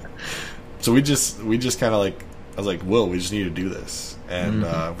 So we just kind of like, I was like, Will, we just need to do this. And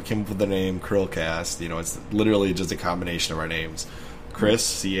we came up with the name CHRILLCAST. It's literally just a combination of our names.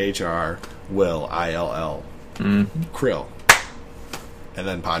 Chris, CHR, Will, ILL. Krill. And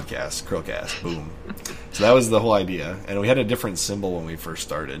then podcast, CHRILLCAST, boom. So that was the whole idea. And we had a different symbol when we first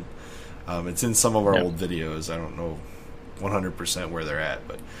started. It's in some of our old videos. I don't know 100% where they're at,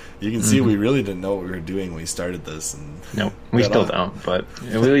 but you can see we really didn't know what we were doing when we started this. And no, we still don't, but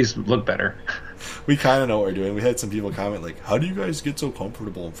we at least look better. We kind of know what we're doing. We had some people comment like, how do you guys get so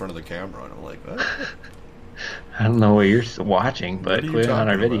comfortable in front of the camera? And I'm like, what? I don't know what you're watching, What but are you clearly on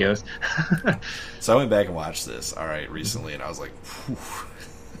our talking about? videos. So I went back and watched this, all right, recently, and I was like, phew.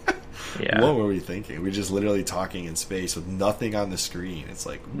 Yeah. What were we thinking? We're just literally talking in space with nothing on the screen. It's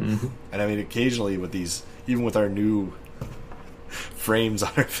like, and I mean, occasionally with these, even with our new frames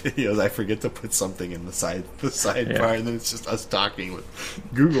on our videos, I forget to put something in the sidebar, and then it's just us talking with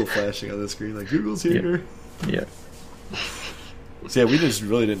Google flashing on the screen, like Google's here. Yeah. So yeah, we just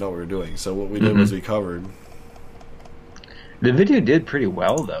really didn't know what we were doing. So what we did was we covered. The video did pretty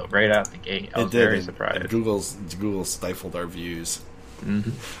well though, right out the gate. I was very surprised. And Google stifled our views.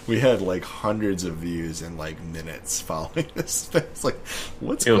 We had like hundreds of views in like minutes following this. It's like,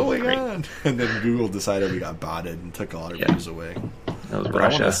 what's going on? And then Google decided we got botted and took all our views away. That was But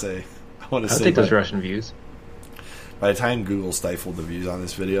Russia. I want to say, take those Russian views. By the time Google stifled the views on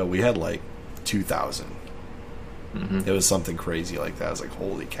this video, we had like 2,000. It was something crazy like that. I was like,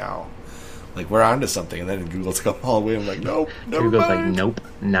 holy cow. Like, we're onto something. And then Google took them all away. I'm like, nope, never Google's mind. like, nope,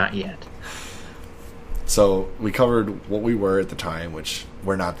 not yet. So we covered what we were at the time, which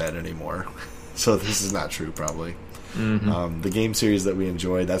we're not that anymore. So this is not true, probably. The game series that we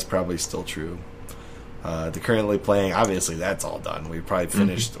enjoyed, that's probably still true. The currently playing, obviously, that's all done. We probably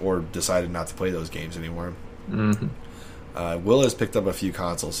finished or decided not to play those games anymore. Will has picked up a few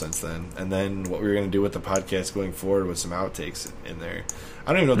consoles since then. And then what we were going to do with the podcast going forward was some outtakes in there.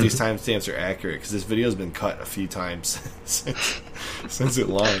 I don't even know if these timestamps are accurate because this video has been cut a few times since it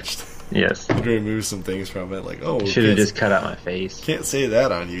launched. Yes. I had to remove some things from it, like, oh, should have just cut out my face. Can't say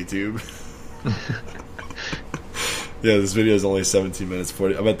that on YouTube. Yeah, this video is only 17 minutes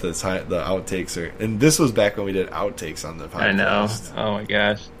 40. I bet the outtakes are, and this was back when we did outtakes on the podcast. I know. Oh my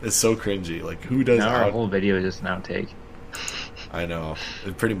gosh. It's so cringy. Like, who does now our whole video is just an outtake. I know.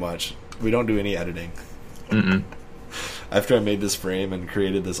 Pretty much. We don't do any editing. After I made this frame and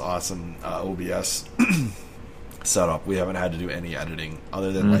created this awesome OBS setup, we haven't had to do any editing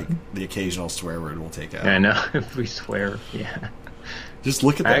other than like the occasional swear word we'll take out. I know. If we swear, yeah. Just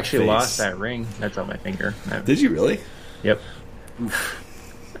look at that. I actually face. lost that ring. That's on my finger. Did you really? Yep.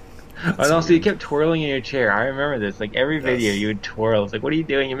 And also, you kept twirling in your chair. I remember this. Like every video, you would twirl. It's like, what are you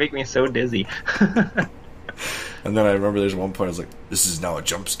doing? You make me so dizzy. And then I remember there's one point I was like, this is now a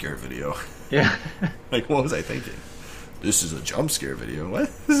jump scare video. Yeah. Like, what was I thinking? This is a jump scare video.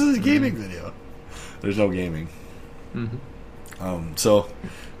 What? This is a gaming video. There's no gaming. So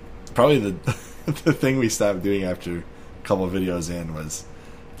probably the the thing we stopped doing after a couple of videos in was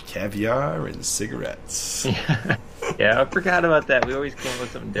caviar and cigarettes. Yeah, I forgot about that. We always come up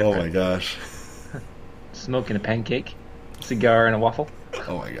with something different. Oh my gosh. Smoking a pancake, cigar, and a waffle.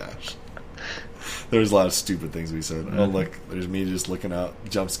 Oh my gosh. There was a lot of stupid things we said. Oh look, there's me just looking out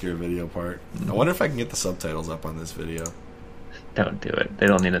jump scare video part. I wonder if I can get the subtitles up on this video. Don't do it. They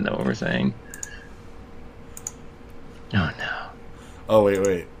don't need to know what we're saying. Oh no. Oh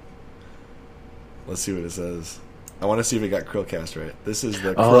wait. Let's see what it says. I want to see if it got CHRILLCAST right. This is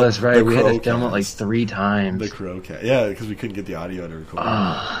the Oh, that's right. We had to film it like 3 times. The CHRILLCAST. Yeah, because we couldn't get the audio to record.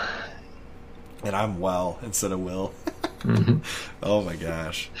 And I'm Well instead of Will. Oh my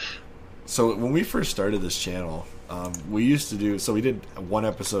gosh. So when we first started this channel, we used to do, so we did 1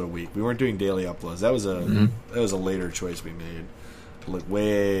 episode a week. We weren't doing daily uploads. That was a later choice we made. Like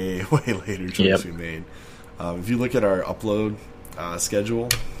way later choice we made. If you look at our upload schedule,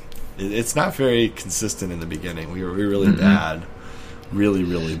 it's not very consistent in the beginning. We were really bad.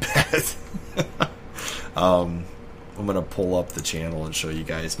 Really bad. I'm going to pull up the channel and show you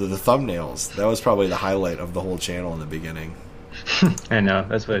guys. But the thumbnails, that was probably the highlight of the whole channel in the beginning. I know.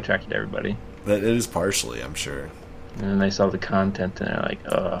 That's what attracted everybody. That it is partially, I'm sure. And then they saw the content and they're like,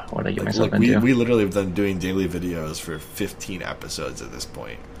 what did I get myself into? We literally have been doing daily videos for 15 episodes at this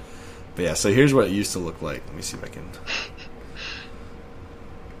point. But yeah, so here's what it used to look like. Let me see if I can...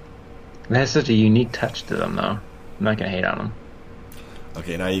 It has such a unique touch to them, though. I'm not going to hate on them.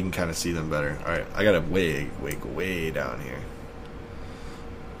 Okay, now you can kind of see them better. Alright, I got to way down here.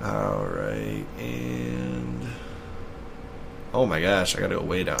 Alright, and... Oh my gosh, I got to go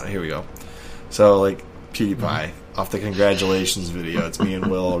way down. Here we go. So, like, PewDiePie, off the congratulations video. It's me and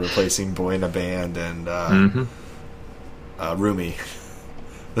Will replacing Boy in a Band and Rumi.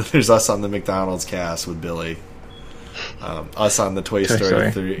 There's us on the McDonald's cast with Billy. Us on the Toy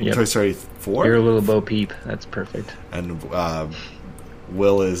Story 3, Yep. Toy Story 4. You're a little Bo Peep. That's perfect. And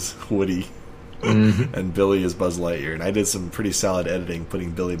Will is Woody. And Billy is Buzz Lightyear. And I did some pretty solid editing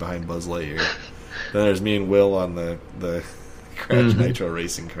putting Billy behind Buzz Lightyear. Then there's me and Will on the Crash Nitro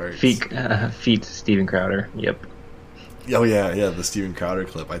racing carts. Feet Steven Crowder. Yep. Oh yeah, the Steven Crowder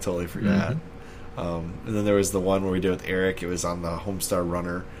clip. I totally forgot. And then there was the one where we did with Eric. It was on the Homestar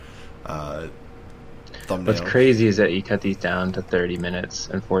Runner. thumbnail. What's crazy is that you cut these down to 30 minutes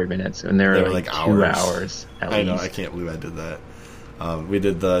and 40 minutes, and they were like 2 hours at I know, least. I can't believe I did that. We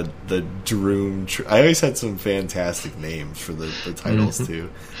did the Droom. I always had some fantastic names for the titles too,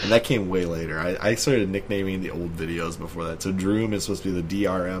 and that came way later. I started nicknaming the old videos before that. So Droom is supposed to be the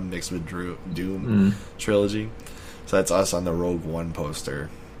DRM mixed with Doom trilogy. So that's us on the Rogue One poster.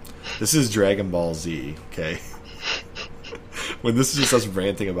 This is Dragon Ball Z. Okay. When this is just us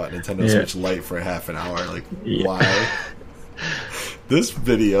ranting about Nintendo Switch Lite for half an hour, like why? This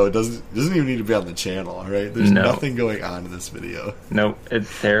video doesn't even need to be on the channel, all right? There's nothing going on in this video. Nope,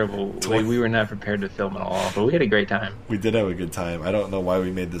 it's terrible. We were not prepared to film at all, but we had a great time. We did have a good time. I don't know why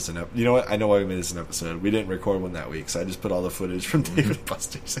we made this an episode. You know what? I know why we made this an episode. We didn't record one that week, so I just put all the footage from Dave and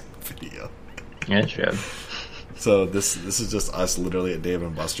Buster's in the video. Yeah, sure. So this is just us literally at Dave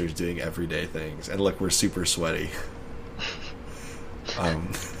and Buster's doing everyday things. And look, we're super sweaty.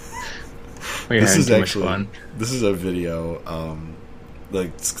 This is actually fun. This is a video. The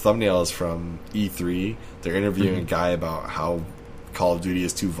thumbnail is from E3. They're interviewing a guy about how Call of Duty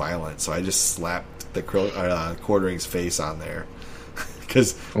is too violent. So I just slapped the Quartering's face on there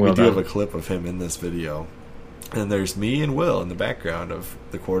because we do have a clip of him in this video. And there's me and Will in the background of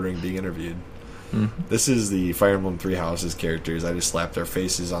the Quartering being interviewed. This is the Fire Emblem Three Houses characters. I just slapped their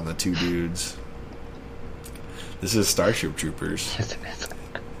faces on the two dudes. This is Starship Troopers. That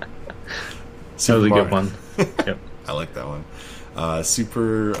was a good one. Yep. I like that one.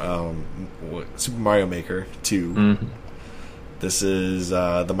 Super Mario Maker 2. This is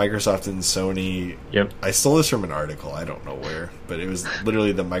the Microsoft and Sony. Yep. I stole this from an article. I don't know where, but it was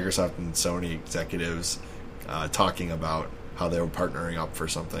literally the Microsoft and Sony executives talking about how they were partnering up for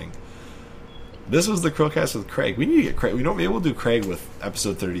something. This was the CHRILLCAST with Craig. We need to get Craig. Maybe we'll do Craig with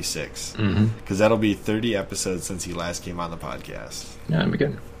episode 36 because that'll be 30 episodes since he last came on the podcast. Yeah, that'd be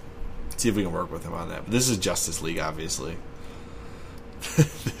good. See if we can work with him on that. But this is Justice League, obviously.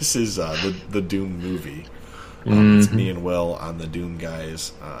 This is the Doom movie. It's me and Will on the Doom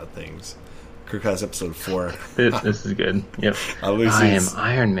guys things. CHRILLCAST episode 4. This is good. Yep. I am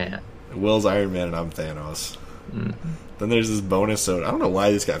Iron Man. Will's Iron Man and I'm Thanos. Then there's this bonus. So I don't know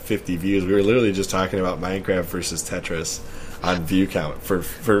why this got 50 views. We were literally just talking about Minecraft versus Tetris on view count for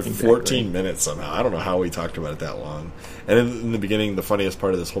 14 minutes somehow. I don't know how we talked about it that long. And in the beginning, the funniest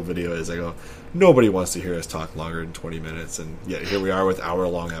part of this whole video is I go, nobody wants to hear us talk longer than 20 minutes, and yet here we are with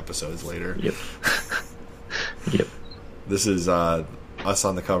hour-long episodes later. Yep. Yep. This is us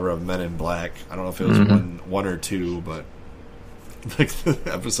on the cover of Men in Black. I don't know if it was one or two, but the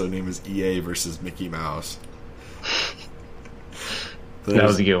episode name is EA versus Mickey Mouse. That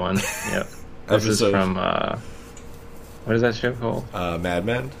was a good one. Yep. This is from what is that show called? Mad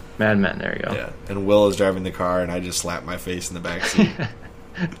Men. Mad Men. There you go. Yeah. And Will is driving the car, and I just slapped my face in the back seat.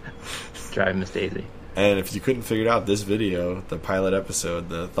 Drive Miss Daisy. And if you couldn't figure it out, this video, the pilot episode,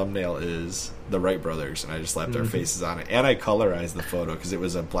 the thumbnail is the Wright brothers, and I just slapped their faces on it, and I colorized the photo because it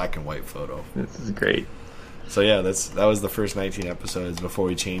was a black and white photo. This is great. So yeah, that was the first 19 episodes before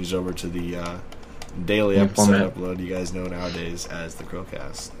we changed over to the daily episode upload you guys know nowadays as the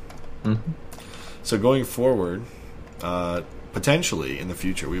CHRILLCAST. So going forward, potentially in the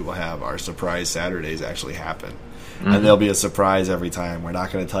future, we will have our surprise Saturdays actually happen. And there'll be a surprise every time. We're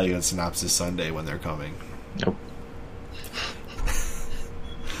not going to tell you on Synopsis Sunday when they're coming. Nope.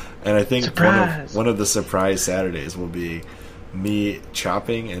 And I think one of the surprise Saturdays will be me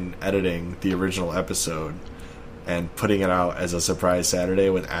chopping and editing the original episode and putting it out as a surprise Saturday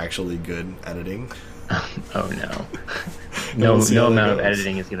with actually good editing. Oh no. No amount of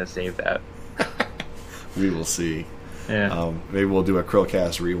editing is going to save that. We will see. Yeah. Maybe we'll do a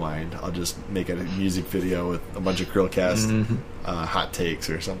CHRILLCAST rewind. I'll just make a music video with a bunch of CHRILLCAST hot takes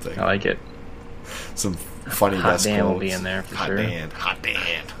or something. I like it. Some funny Hot Dan will be in there for sure. Hot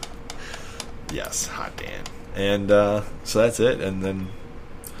Dan. Yes, Hot Dan. And so that's it. And then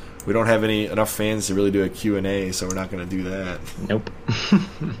we don't have enough fans to really do a Q&A, so we're not going to do that. Nope.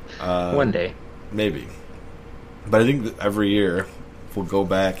 One day. Maybe. But I think that every year we'll go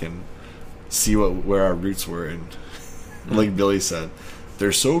back and see where our roots were, and like Billy said,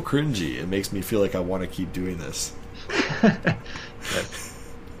 they're so cringy it makes me feel like I want to keep doing this. Yes.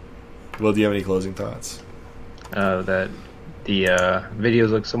 Well, do you have any closing thoughts? That the videos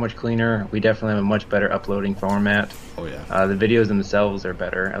look so much cleaner. We definitely have a much better uploading format. Oh yeah. The videos themselves are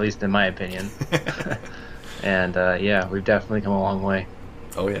better, at least in my opinion. And yeah, we've definitely come a long way.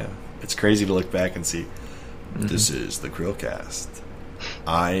 Oh yeah, it's crazy to look back and see. This is the CHRILLCAST.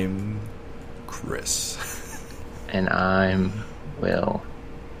 I'm Chris. And I'm Will.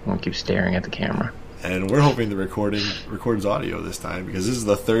 I won't keep staring at the camera. And we're hoping the recording records audio this time, because this is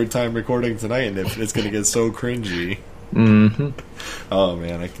the third time recording tonight, and it's going to get so cringy. Mm-hmm. Oh,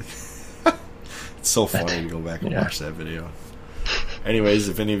 man. It's so funny to go back and watch that video. Anyways,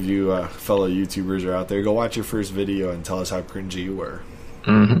 if any of you fellow YouTubers are out there, go watch your first video and tell us how cringy you were.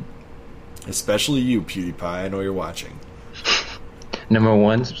 Mm-hmm. Especially you, PewDiePie. I know you're watching. Number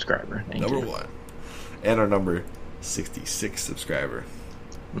 1 subscriber. Thank Number you. 1. And our number 66 subscriber.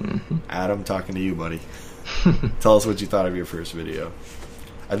 Mm-hmm. Adam, talking to you, buddy. Tell us what you thought of your first video.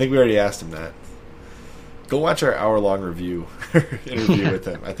 I think we already asked him that. Go watch our hour-long interview with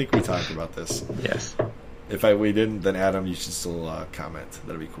him. I think we talked about this. Yes. If we didn't, then Adam, you should still comment.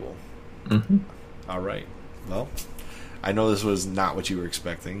 That'd be cool. Mm-hmm. All right. Well, I know this was not what you were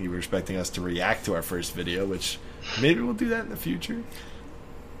expecting. You were expecting us to react to our first video, which maybe we'll do that in the future.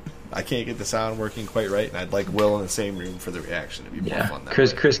 I can't get the sound working quite right, and I'd like Will in the same room for the reaction. It'd be more fun that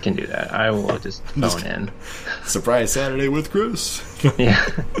way. Chris can do that. I will just phone in. Surprise Saturday with Chris. Yeah.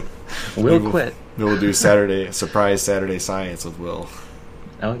 Will quit. We'll do surprise Saturday science with Will.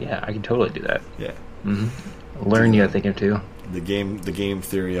 Oh yeah, I can totally do that. Yeah. Mm-hmm. Learn you, I think, too. The game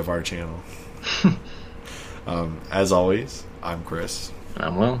theory of our channel. As always, I'm Chris.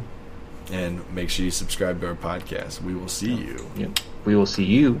 I'm Will. And make sure you subscribe to our podcast. We will see you. Yep. We will see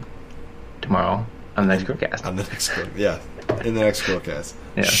you tomorrow on the next CHRILLCAST. In the next CHRILLCAST.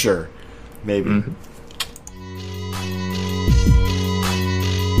 Yeah. Sure. Maybe. Mm-hmm.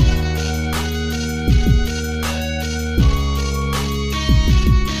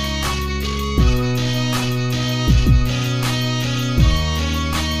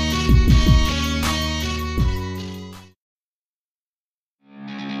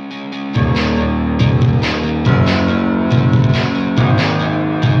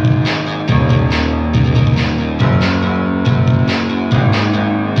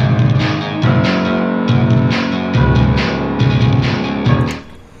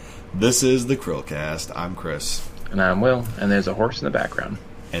 This is the CHRILLCAST. I'm Chris. And I'm Will, and there's a horse in the background.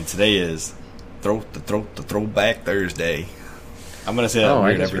 And today is Throwback Thursday. I'm going to say that I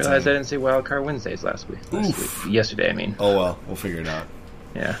weird just every realized time. I didn't say Wildcard Wednesdays last week. Yesterday, I mean. Oh, well. We'll figure it out.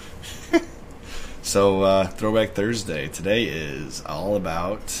 Yeah. So, Throwback Thursday. Today is all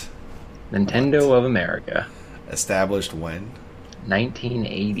about... Nintendo of America. Established when?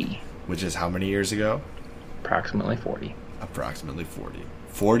 1980. Which is how many years ago? Approximately 40. Approximately 40.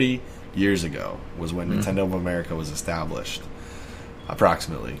 40 years ago was when Nintendo of America was established.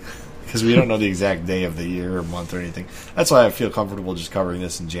 Approximately. Because we don't know the exact day of the year or month or anything. That's why I feel comfortable just covering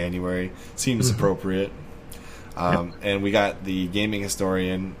this in January. Seems appropriate. And we got the Gaming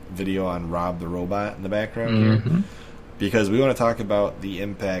Historian video on Rob the Robot in the background here. Because we want to talk about the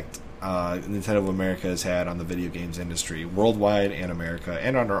impact Nintendo of America has had on the video games industry worldwide and America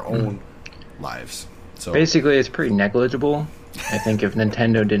and on our own lives. So basically, it's pretty negligible. I think if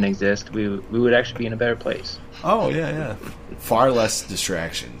Nintendo didn't exist, we would actually be in a better place. Oh, yeah. Far less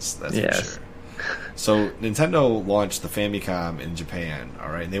distractions, that's for sure. So, Nintendo launched the Famicom in Japan, all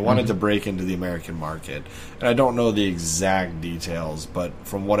right? And they wanted to break into the American market. And I don't know the exact details, but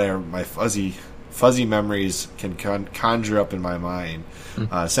from what my fuzzy memories can conjure up in my mind,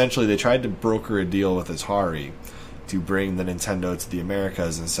 essentially they tried to broker a deal with Atari to bring the Nintendo to the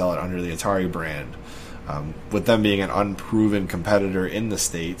Americas and sell it under the Atari brand. With them being an unproven competitor in the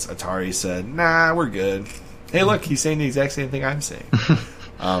States, Atari said, nah, we're good. Hey, look, he's saying the exact same thing I'm saying.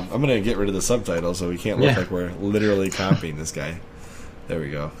 I'm going to get rid of the subtitles so we can't look like we're literally copying this guy. There we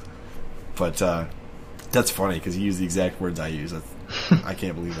go. But that's funny because he used the exact words I use. I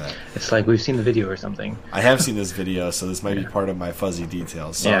can't believe that. It's like we've seen the video or something. I have seen this video, so this might be part of my fuzzy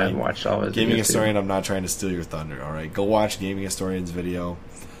details. Sorry. Yeah, I watched all his Gaming videos Historian, too. I'm not trying to steal your thunder, all right? Go watch Gaming Historian's video.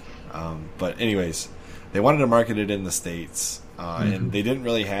 But anyways, they wanted to market it in the States, and they didn't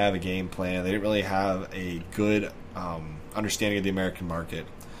really have a game plan. They didn't really have a good understanding of the American market.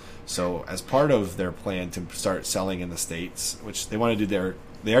 So as part of their plan to start selling in the States, which they want to do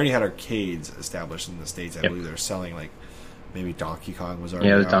they already had arcades established in the States. I believe they were selling, like, maybe Donkey Kong was already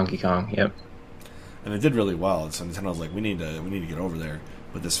it was out. Donkey Kong, yep. And it did really well. So Nintendo was like, we need to get over there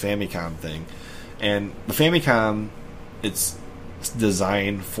with this Famicom thing. And the Famicom, its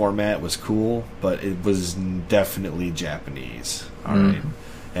design format was cool, but it was definitely Japanese. All right.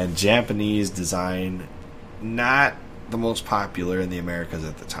 And Japanese design, not the most popular in the Americas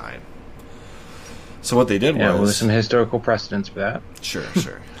at the time. So what they did was... Yeah, well, there's some historical precedents for that. Sure.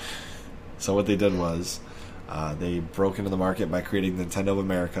 So what they did was they broke into the market by creating Nintendo of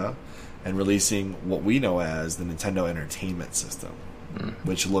America and releasing what we know as the Nintendo Entertainment System,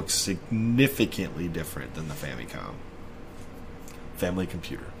 which looks significantly different than the Famicom. Family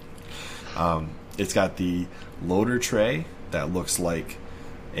computer. It's got the loader tray that looks like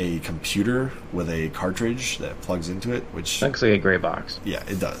a computer with a cartridge that plugs into it, which looks like a gray box. Yeah,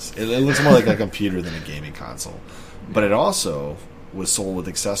 it does. It looks more like a computer than a gaming console. But it also was sold with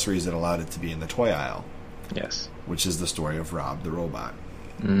accessories that allowed it to be in the toy aisle. Yes. Which is the story of Rob the Robot.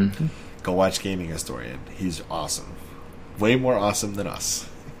 Mm-hmm. Go watch Gaming Historian. He's awesome. Way more awesome than us.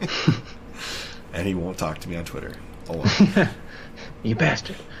 And he won't talk to me on Twitter. Oh, well. You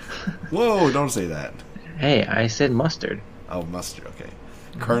bastard. Whoa, don't say that. Hey, I said mustard. Oh, mustard, okay.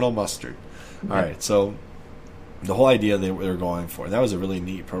 Colonel Mustard. All right, so the whole idea they were going for, that was a really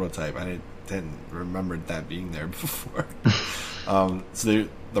neat prototype. I didn't remember that being there before. So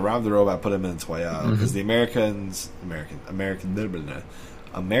the Rob the Robot put him in the toy aisle because the Americans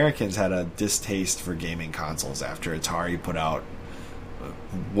had a distaste for gaming consoles after Atari put out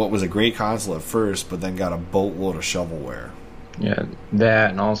what was a great console at first, but then got a boatload of shovelware. Yeah,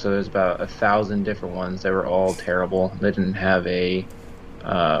 that, and also there's about 1,000 different ones that were all terrible. They didn't have a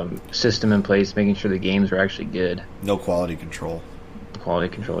system in place making sure the games were actually good. No quality control.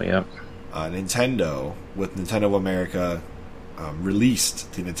 Quality control, yep. Nintendo, with Nintendo of America,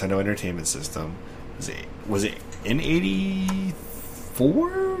 released the Nintendo Entertainment System. Was it in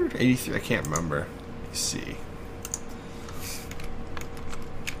 84? 83? I can't remember. Let's see.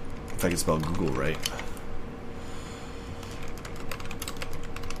 If I can spell Google right.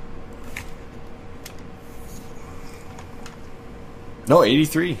 No,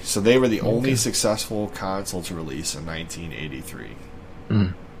 83. So they were the only successful console to release in 1983.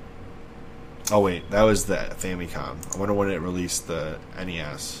 Mm. Oh, wait. That was the Famicom. I wonder when it released the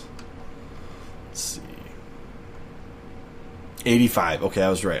NES. Let's see. 85. Okay, I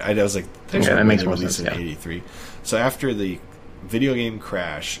was right. I was like, that makes more released sense, in 83. So after the video game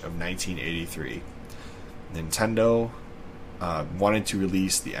crash of 1983, Nintendo wanted to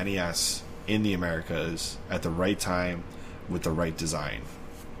release the NES in the Americas at the right time with the right design.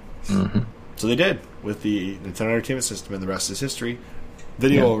 Mm-hmm. So they did with the Nintendo Entertainment System, and the rest is history.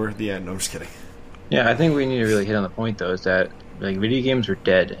 Video over. The end. No, I'm just kidding. Yeah, I think we need to really hit on the point though, is that like video games were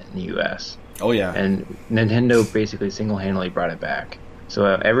dead in the U.S. Oh yeah, and Nintendo basically single-handedly brought it back. So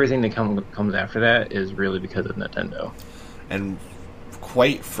everything that comes after that is really because of Nintendo. And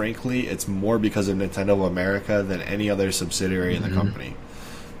quite frankly, it's more because of Nintendo of America than any other subsidiary in the company.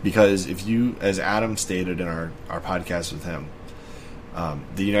 Because if you, as Adam stated in our podcast with him,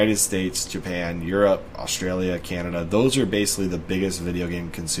 the United States, Japan, Europe, Australia, Canada, those are basically the biggest video game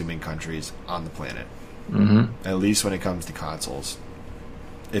consuming countries on the planet. Mm-hmm. At least when it comes to consoles.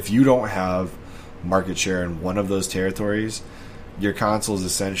 If you don't have market share in one of those territories, your console is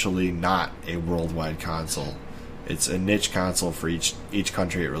essentially not a worldwide console. It's a niche console for each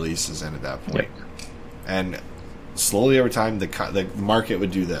country it releases in at that point. Yep. And slowly over time, the market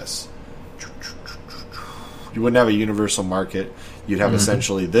would do this. You wouldn't have a universal market. You'd have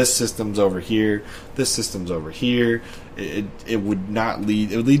essentially this system's over here, this system's over here. It would not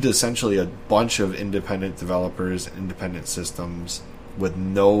lead. It would lead to essentially a bunch of independent developers, independent systems with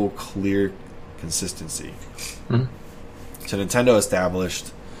no clear consistency. Mm-hmm. So Nintendo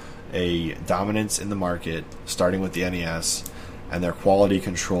established a dominance in the market, starting with the NES, and their quality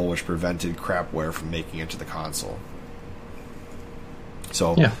control, which prevented crapware from making it to the console.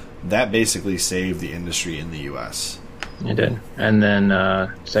 So that basically saved the industry in the U.S. It did. And then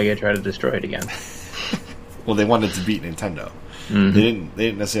Sega tried to destroy it again. Well, they wanted to beat Nintendo. Mm-hmm. They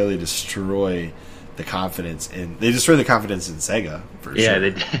didn't necessarily destroy the confidence in... They destroyed the confidence in Sega, for sure. Yeah, they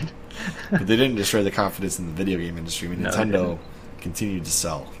did. But they didn't destroy the confidence in the video game industry. I mean, Nintendo continued to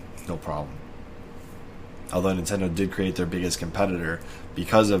sell. No problem. Although Nintendo did create their biggest competitor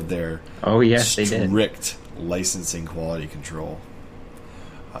because of their strict licensing quality control.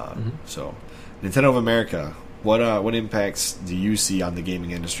 So, Nintendo of America, what impacts do you see on the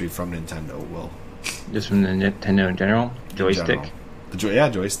gaming industry from Nintendo, Will? Just from the Nintendo in general? Joystick?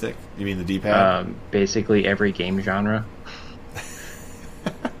 Joystick. You mean the D-pad? Basically every game genre.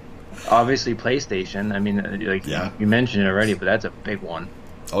 Obviously PlayStation. I mean, you mentioned it already, but that's a big one.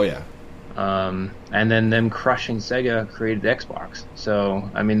 Oh, yeah. And then them crushing Sega created Xbox. So,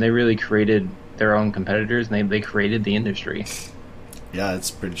 I mean, they really created their own competitors, and they created the industry. Yeah,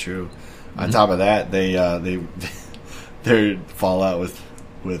 it's pretty true. On top of that, they their fallout with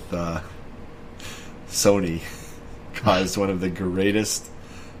Sony caused one of the greatest,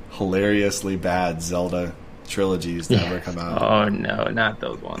 hilariously bad Zelda trilogies to ever come out. Oh no, not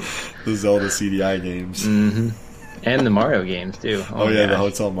those ones. The Zelda CDI games. Mm-hmm. And the Mario games too. Oh yeah, the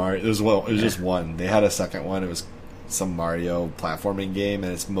Hotel Mario. It was just one. They had a second one. It was some Mario platforming game,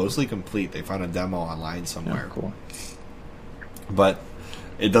 and it's mostly complete. They found a demo online somewhere. Oh, cool. But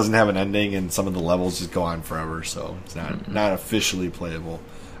it doesn't have an ending, and some of the levels just go on forever, so it's not officially playable.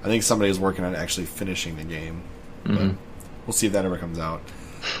 I think somebody is working on actually finishing the game, but we'll see if that ever comes out.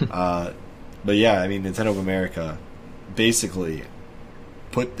 But yeah, I mean, Nintendo of America basically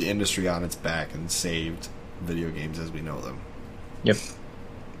put the industry on its back and saved video games as we know them. Yep.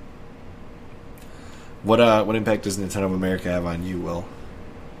 What impact does Nintendo of America have on you, Will?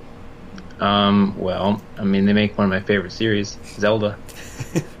 Well, I mean, they make one of my favorite series, Zelda.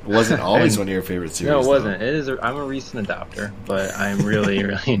 It wasn't always one of your favorite series. No, it wasn't. I'm a recent adopter, but I'm really,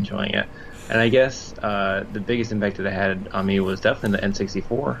 really enjoying it. And I guess the biggest impact that it had on me was definitely the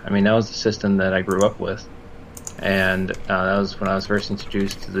N64. I mean, that was the system that I grew up with. And that was when I was first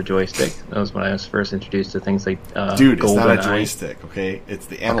introduced to the joystick. That was when I was first introduced to things like Dude, it's Golden not a Eye. joystick, okay? It's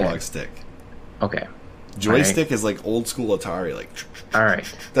the analog stick. Okay. Joystick is like old school Atari. Like, all right.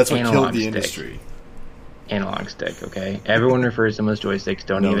 That's what Analog killed the stick. industry. Analog stick, okay? Everyone refers to them as joysticks.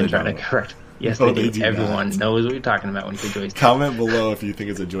 Don't No, even they try to don't. correct. Yes, No, they they do. do Everyone not. knows what you're talking about when you say joystick. Comment below if you think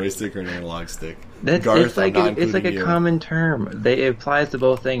it's a joystick or an analog stick. It's Garth, like I'm not it's like a including you. common term. It applies to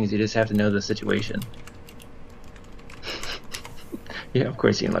both things. You just have to know the situation. Yeah, of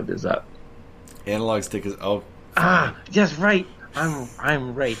course you can look this up. Analog stick is Yes, right.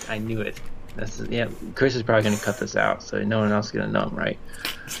 I'm right. I knew it. Chris is probably going to cut this out, so no one else is going to know I'm right.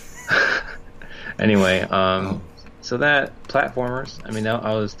 Anyway, so that platformers. I mean, that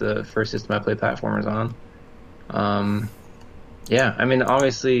was the first system I played platformers on. Yeah, I mean,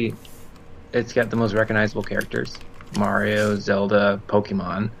 obviously, it's got the most recognizable characters: Mario, Zelda,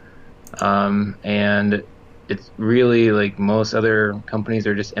 Pokemon, and it's really like most other companies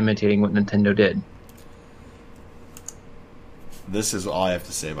are just imitating what Nintendo did. This is all I have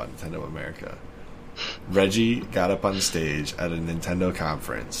to say about Nintendo of America. Reggie got up on stage at a Nintendo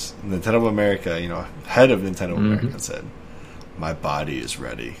conference. Nintendo of America, head of Nintendo of America said, "My body is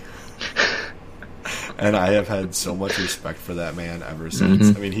ready." And I have had so much respect for that man ever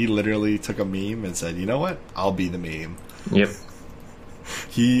since. I mean, he literally took a meme and said, "You know what? I'll be the meme." Yep.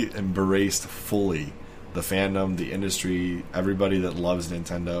 He embraced fully the fandom, the industry, everybody that loves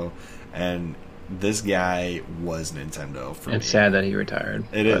Nintendo, and this guy was Nintendo for me. It's sad that he retired.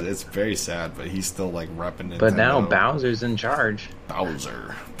 It is. It's very sad, but he's still like repping Nintendo. But now Bowser's in charge.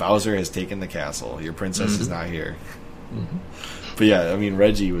 Bowser has taken the castle. Your princess is not here. But yeah, I mean,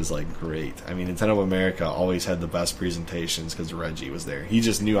 Reggie was like great. I mean, Nintendo of America always had the best presentations because Reggie was there. He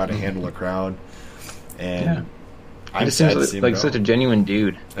just knew how to handle a crowd, and I'm He sad to seems see him like go. such a genuine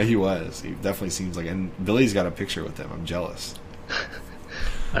dude. He was. He definitely seems like. And Billy's got a picture with him. I'm jealous.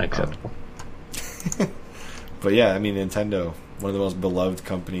 Unacceptable. But yeah, I mean, Nintendo, one of the most beloved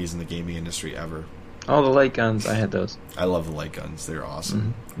companies in the gaming industry ever. Oh, the light guns. I had those. I love the light guns. They're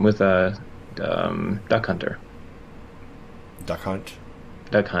awesome. With Duck Hunter. Duck Hunt.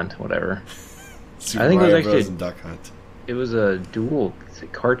 Duck Hunt, whatever. Super I think it was Mario actually Bros. And Duck Hunt. It was a dual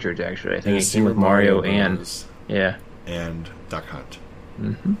cartridge, actually. I think was it came with Mario and... Bros. Yeah. And Duck Hunt.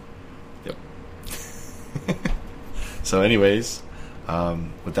 Mm-hmm. Yep. So anyways,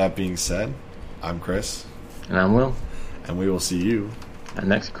 with that being said, I'm Chris. And I'm Will. And we will see you And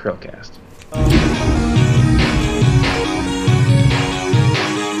next CHRILLCAST.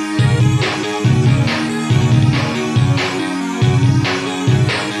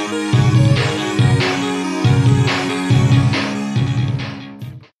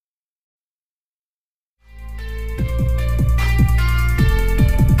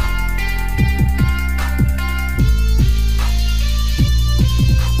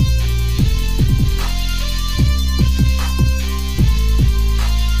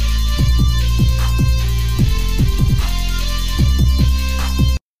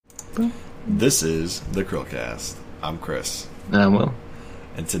 This is the CHRILLCAST. I'm Chris. And I'm Will.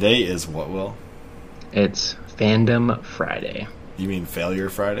 And today is what, Will? It's Fandom Friday. You mean Failure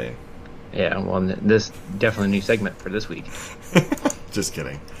Friday? Yeah, well, this definitely a new segment for this week. Just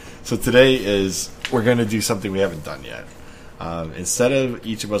kidding. So today we're going to do something we haven't done yet. Instead of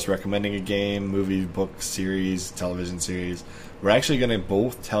each of us recommending a game, movie, book, series, television series, we're actually going to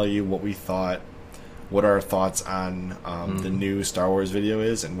both tell you what our thoughts on the new Star Wars video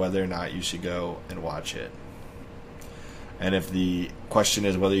is and whether or not you should go and watch it. And if the question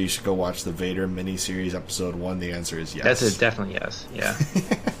is whether you should go watch the Vader miniseries episode 1, the answer is yes. That's a definitely yes, yeah.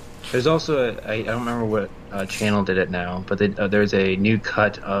 There's also I don't remember what channel did it now, but there's a new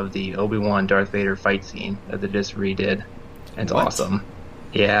cut of the Obi-Wan Darth Vader fight scene that they just redid. It's What? awesome.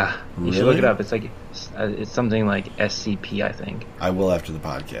 Yeah, you should look it up. It's like it's something like SCP, I think. I will after the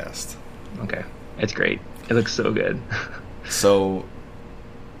podcast. Okay, it's great. It looks so good. So,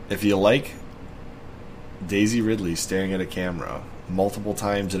 if you like Daisy Ridley staring at a camera, multiple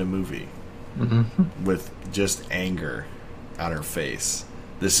times in a movie Mm-hmm. with just anger on her face,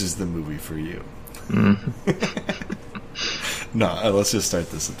 this is the movie for you. Mm-hmm. No, let's just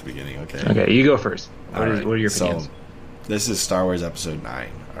start this at the beginning, okay? Okay, you go first. What All right. are your opinions? So, this is Star Wars Episode 9.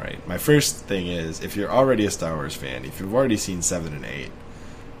 All right. My first thing is, if you're already a Star Wars fan, if you've already seen 7 and 8,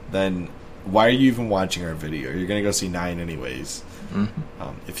 then why are you even watching our video? You're going to go see 9 anyways.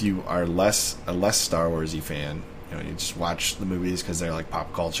 Mm-hmm. If you are a less Star Warsy fan, you just watch the movies because they're like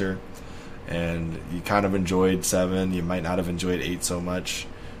pop culture, and you kind of enjoyed 7, you might not have enjoyed 8 so much.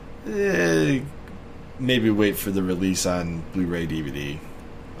 Maybe wait for the release on Blu-ray DVD.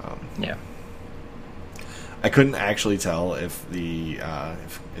 Yeah. I couldn't actually tell if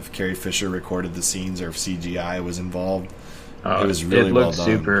if Carrie Fisher recorded the scenes or if CGI was involved. It was really well done.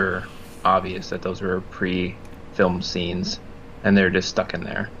 It looked super obvious that those were pre-filmed scenes, and they're just stuck in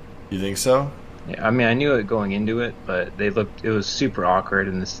there. You think so? Yeah, I mean, I knew it going into it, but it was super awkward,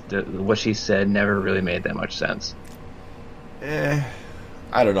 and what she said never really made that much sense. I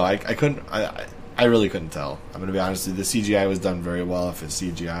don't know. I couldn't. I really couldn't tell. I'm going to be honest with you. The CGI was done very well. If it's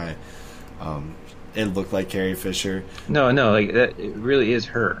CGI, it looked like Carrie Fisher. No, like that. It really is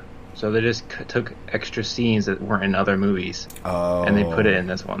her. So they just took extra scenes that weren't in other movies, and they put it in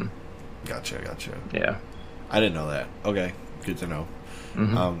this one. Gotcha. Yeah. I didn't know that. Okay, good to know.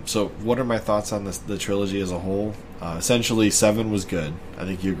 Mm-hmm. So, what are my thoughts on the trilogy as a whole? Essentially, 7 was good. I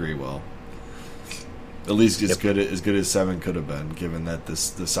think you agree, Will. At least as good as 7 could have been, given that the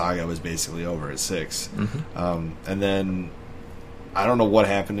saga was basically over at 6. Mm-hmm. And then I don't know what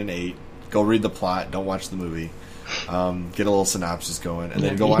happened in 8. Go read the plot. Don't watch the movie. Get a little synopsis going, and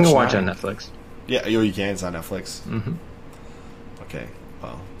then go watch. You can watch 9. on Netflix. Yeah, you can. It's on Netflix. Mm-hmm. Okay.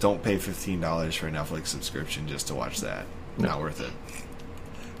 Well, don't pay $15 for a Netflix subscription just to watch that. No. Not worth it.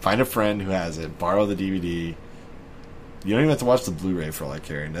 Find a friend who has it. Borrow the DVD. You don't even have to watch the Blu-ray for all I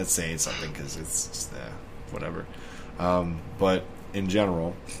care, and that's saying something because it's just whatever. But in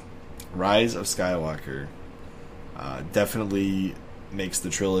general, Rise of Skywalker definitely makes the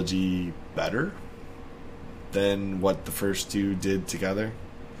trilogy better than what the first 2 did together.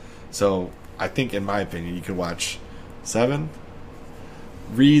 So I think, in my opinion, you could watch 7,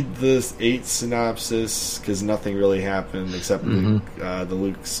 read the 8 synopsis because nothing really happened except the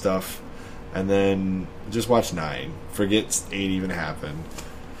Luke stuff, and then just watch 9. Forget 8 even happened.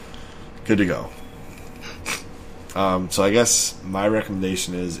 Good to go. So I guess my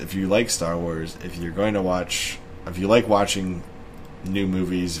recommendation is, if you like Star Wars, if you like watching new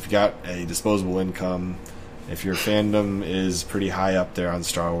movies, if you got a disposable income, if your fandom is pretty high up there on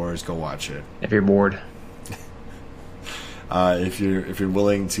Star Wars, go watch it. If you're bored. If you're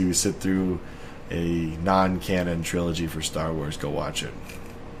willing to sit through a non-canon trilogy for Star Wars, go watch it.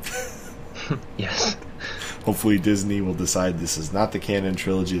 Yes. Hopefully Disney will decide this is not the canon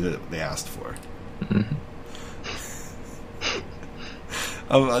trilogy that they asked for. Mm-hmm.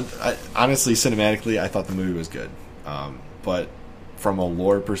 Honestly, cinematically, I thought the movie was good. But from a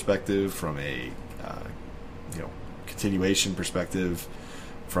lore perspective, from a continuation perspective,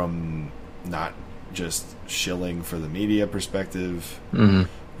 from not just shilling for the media perspective,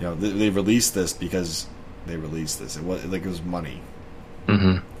 they released this because they released this. It was money.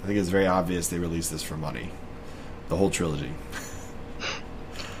 Mm-hmm. I think it's very obvious they released this for money. The whole trilogy.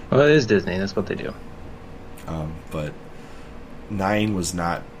 Well, it is Disney. That's what they do. But 9 was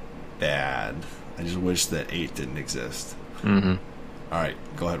not bad. I just wish that 8 didn't exist. Mm-hmm. All right,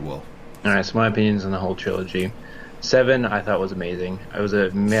 go ahead, Will. All right, so my opinions on the whole trilogy. 7, I thought was amazing. It was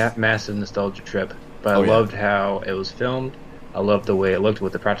a massive nostalgia trip, but I loved how it was filmed. I loved the way it looked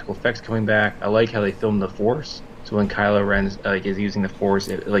with the practical effects coming back. I like how they filmed the Force. So when Kylo Ren is using the Force,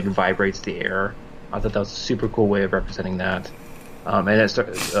 it vibrates the air. I thought that was a super cool way of representing that. And it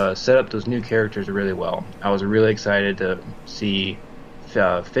set up those new characters really well. I was really excited to see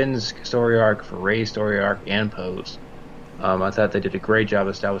Finn's story arc, for Rey's story arc, and Poe's. I thought they did a great job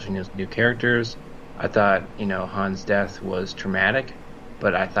establishing those new characters. I thought, Han's death was traumatic,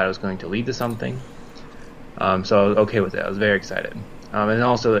 but I thought it was going to lead to something. So I was okay with it. I was very excited. And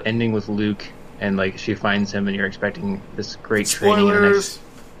also the ending with Luke, and she finds him, and you're expecting this great training. Spoilers!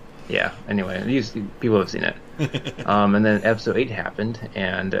 Yeah, anyway, people have seen it. And then Episode 8 happened,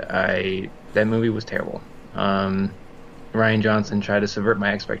 and that movie was terrible. Rian Johnson tried to subvert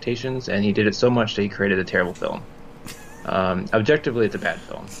my expectations, and he did it so much that he created a terrible film. Objectively, it's a bad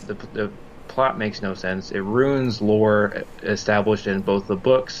film. The plot makes no sense. It ruins lore established in both the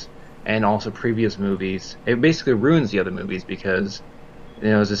books and also previous movies. It basically ruins the other movies because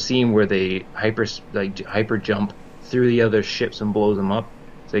there's a scene where they hyper jump through the other ships and blows them up.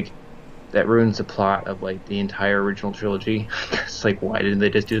 It's that ruins the plot of like the entire original trilogy. It's like, why didn't they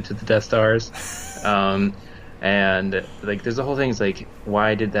just do it to the Death Stars? And like, there's the whole thing. It's like,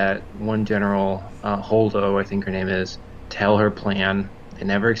 why did that one general, Holdo, I think her name is, tell her plan? They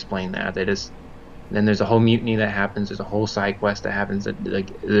never explain that. They just, then there's a whole mutiny that happens. There's a whole side quest that happens that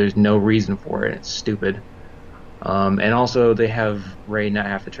like there's no reason for it. It's stupid. And also they have Rey not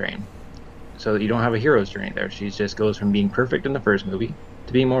have to train, so you don't have a hero's journey there. She just goes from being perfect in the first movie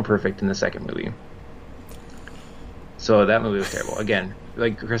to being more perfect in the second movie. So that movie was terrible. Again,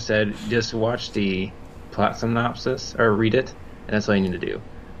 like Chris said, just watch the plot synopsis or read it, and that's all you need to do.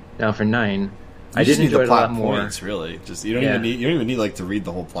 Now for 9, I did enjoy it a lot more. Points, really. Just you don't even need like to read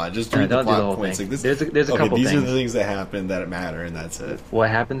the whole plot. Just read the plot points. Like this, there's a couple these things. are the things that happen that matter, and that's it. What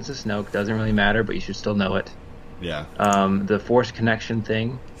happens to Snoke doesn't really matter, but you should still know it. Yeah. The Force connection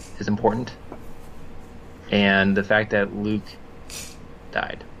thing is important, and the fact that Luke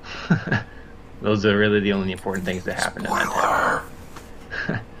died. Those are really the only important things that happened in that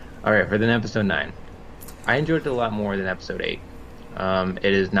time. All right, for then episode 9, I enjoyed it a lot more than episode 8.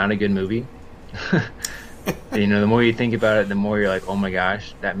 It is not a good movie. You know, the more you think about it, the more you're like, oh my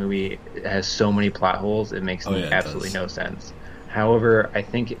gosh, that movie has so many plot holes. It makes absolutely no sense. However, I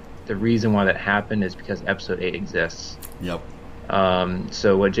think the reason why that happened is because episode 8 exists. Yep.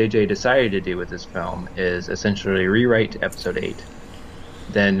 So what JJ decided to do with this film is essentially rewrite episode 8,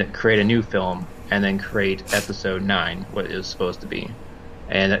 then create a new film, and then create episode 9, what it was supposed to be.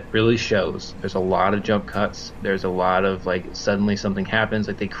 And it really shows. There's a lot of jump cuts. There's a lot of, like, suddenly something happens.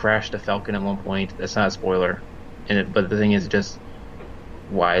 Like, they crashed a Falcon at one point. That's not a spoiler. But the thing is just,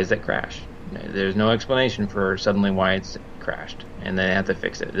 why is that crash? There's no explanation for suddenly why it's crashed. And they have to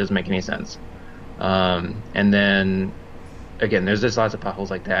fix it. It doesn't make any sense. And then, again, there's just lots of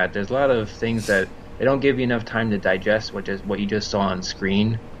potholes like that. There's a lot of things that they don't give you enough time to digest what you just saw on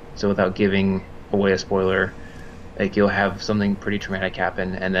screen. So without giving away a spoiler, like, you'll have something pretty traumatic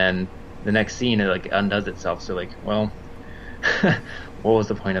happen, and then the next scene, it like undoes itself. So like, well, what was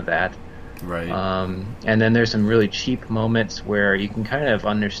the point of that? Right. And then there's some really cheap moments where you can kind of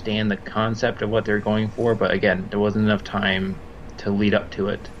understand the concept of what they're going for, but again, there wasn't enough time to lead up to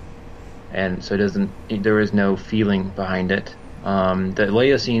it, and so there was no feeling behind it. The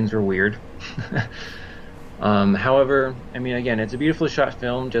Leia scenes were weird. However, I mean, again, it's a beautifully shot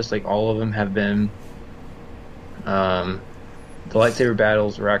film, just like all of them have been. The lightsaber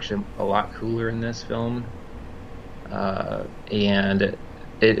battles were actually a lot cooler in this film, and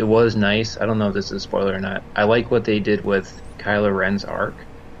it was nice. I don't know if this is a spoiler or not. I like what they did with Kylo Ren's arc.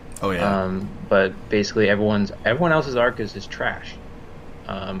 Oh yeah. But basically everyone else's arc is just trash.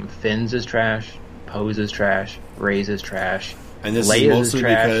 Finn's is trash. Poe's is trash. Rey's is trash. And this Leia's is mostly is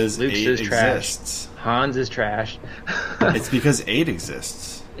trash. because Luke's 8 is exists. Trash. Han's is trash. It's because 8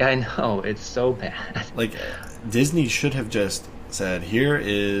 exists. Yeah, I know. It's so bad. Like, Disney should have just said, here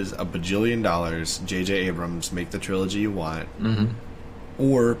is $1 bajillion, J.J. Abrams, make the trilogy you want. Mm-hmm.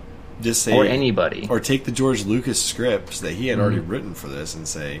 Or just say... Or anybody. Or take the George Lucas scripts that he had already written for this and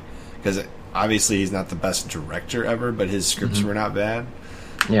say... Because obviously he's not the best director ever, but his scripts were not bad.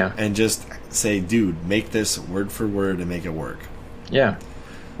 Yeah. And just say, dude, make this word for word and make it work. Yeah.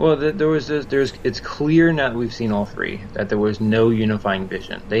 Well, it's clear now that we've seen all 3 that there was no unifying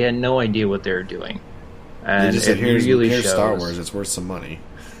vision. They had no idea what they were doing. And they just said, here's shows. Star Wars, it's worth some money.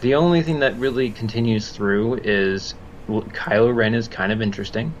 The only thing that really continues through is Kylo Ren is kind of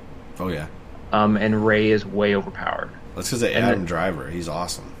interesting. Oh, yeah. And Rey is way overpowered. That's because of Adam Driver. He's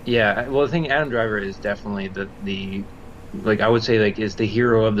awesome. Yeah, well, the thing, Adam Driver is definitely the like, I would say, like, is the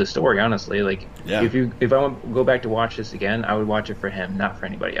hero of the story, honestly. Like, yeah. if I want to go back to watch this again, I would watch it for him, not for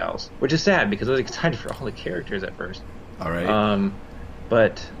anybody else. Which is sad, because I was excited for all the characters at first. All right.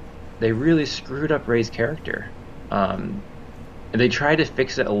 But they really screwed up Rey's character. And they tried to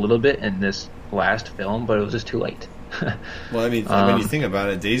fix it a little bit in this last film, but it was just too late. Well, I mean, when you think about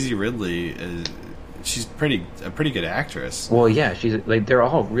it, Daisy Ridley she's a pretty good actress. Well, yeah, she's like, they're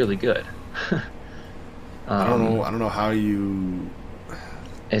all really good. I don't know how you.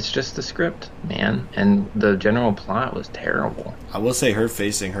 It's just the script, man, and the general plot was terrible. I will say, her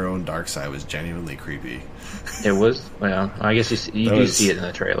facing her own dark side was genuinely creepy. It was. Well, I guess you do see it in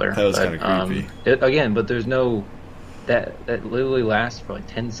the trailer. That was kind of creepy. Again, but there's no that literally lasts for like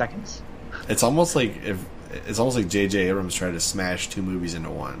 10 seconds. It's almost like J.J. Abrams tried to smash 2 movies into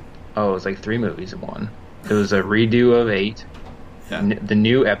one. Oh, it was like 3 movies in one. It was a redo of 8, the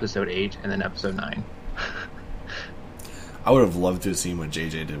new episode 8, and then episode 9. I would have loved to have seen what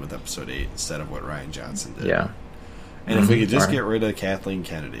JJ did with episode 8 instead of what Rian Johnson did. Yeah. And if we could just get rid of Kathleen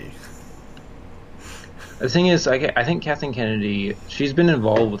Kennedy. The thing is, I think Kathleen Kennedy, she's been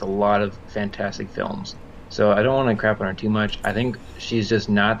involved with a lot of fantastic films. So I don't want to crap on her too much. I think she's just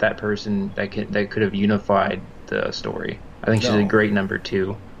not that person that could have unified the story. I think she's a great number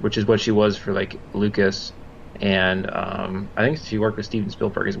two, which is what she was for like Lucas, and I think she worked with Steven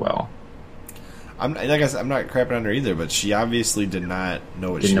Spielberg as well. Like I said, I'm not crapping on her either, but she obviously did not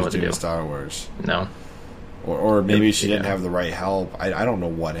know what she was doing in Star Wars. No. Or maybe she didn't have the right help. I don't know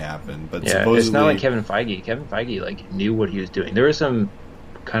what happened, but supposedly it's not like Kevin Feige. Kevin Feige like knew what he was doing. There were some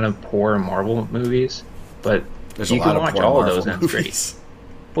kind of poor Marvel movies, but you can watch all of those and it's great.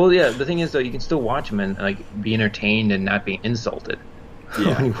 Well, yeah. The thing is, though, you can still watch them and like be entertained and not be insulted.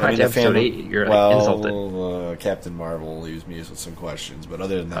 Yeah, when you watch episode 8, you're like insulted. Captain Marvel leaves me with some questions, but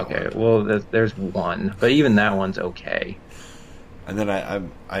other than that, there's one, but even that one's okay. And then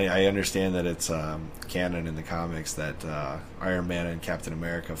I understand that it's canon in the comics that Iron Man and Captain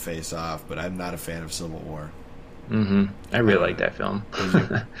America face off, but I'm not a fan of Civil War. Mm-hmm. I really like that film.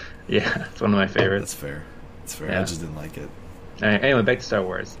 Yeah, it's one of my favorites. That's fair. That's fair. Yeah. I just didn't like it. All right, anyway, back to Star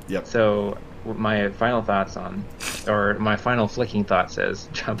Wars. Yep. So my final thoughts my final flicking thoughts, as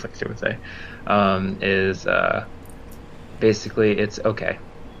John Flicker would say, is basically it's okay.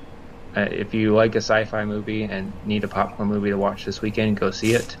 If you like a sci-fi movie and need a popcorn movie to watch this weekend, go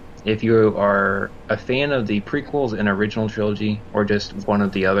see it. If you are a fan of the prequels and original trilogy, or just one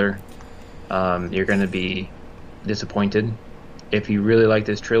of the other, you're going to be disappointed. If you really like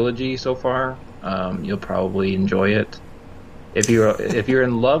this trilogy so far, you'll probably enjoy it. If you're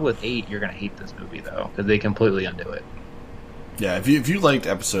in love with 8, you're going to hate this movie, though, because they completely undo it. Yeah, if you liked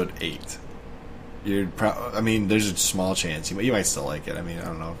episode 8... there's a small chance you might still like it. I mean, I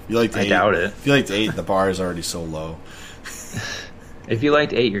don't know. If you liked 8, I doubt it. If you liked 8, the bar is already so low. If you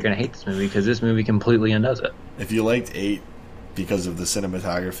liked 8, you're going to hate this movie because this movie completely undoes it. If you liked 8 because of the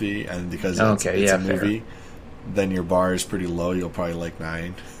cinematography and because it's a movie, then your bar is pretty low. You'll probably like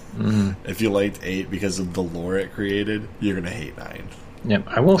 9. Mm-hmm. If you liked 8 because of the lore it created, you're going to hate 9. Yeah,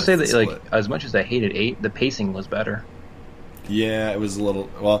 I will say that like as much as I hated 8, the pacing was better. Yeah, it was a little...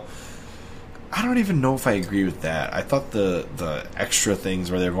 Well, I don't even know if I agree with that. I thought the extra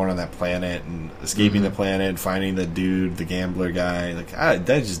things where they're going on that planet and escaping the planet, finding the dude, the gambler guy, that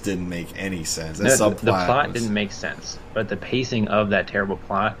just didn't make any sense. That the plot didn't make sense, but the pacing of that terrible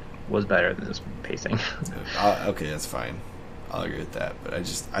plot was better than this pacing. Okay, that's fine. I'll agree with that. But I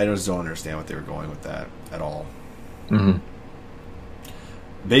just don't understand what they were going with that at all. Mm-hmm.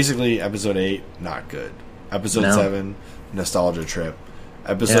 Basically, episode 8, not good. Episode 7, nostalgia trip.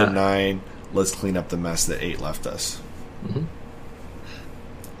 Episode 9, let's clean up the mess that 8 left us. Mm-hmm.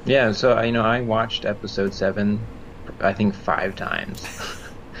 Yeah, so I watched episode 7, I think 5 times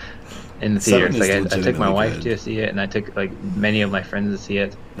in the theaters. Like I took my wife to see it, and I took like many of my friends to see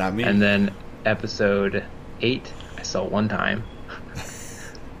it. Not me. And then episode 8, I saw one time.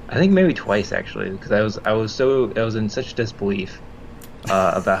 I think maybe twice actually, because I was in such disbelief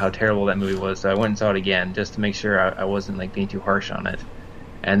about how terrible that movie was. So I went and saw it again just to make sure I wasn't like being too harsh on it.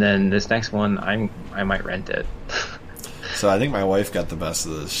 And then this next one, I might rent it. So I think my wife got the best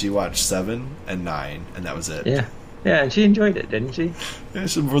of this. She watched 7 and 9, and that was it. Yeah, and she enjoyed it, didn't she? Yeah,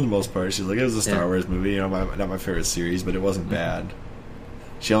 for the most part. She's like, it was a Star Wars movie, not my favorite series, but it wasn't bad.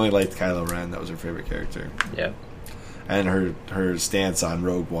 She only liked Kylo Ren. That was her favorite character. Yeah. And her stance on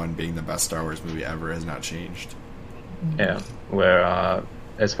Rogue One being the best Star Wars movie ever has not changed. Yeah, where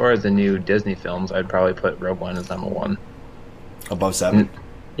as far as the new Disney films, I'd probably put Rogue One as number 1. Above 7?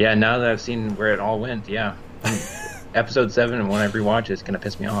 Yeah, now that I've seen where it all went, yeah. Episode 7, and when I rewatch it, it's going to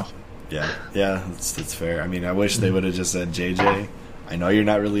piss me off. Yeah, that's fair. I mean, I wish they would have just said, JJ, I know you're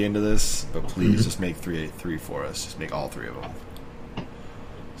not really into this, but please just make 3 for us. Just make all 3 of them.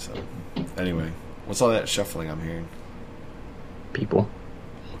 So, anyway, what's all that shuffling I'm hearing? People.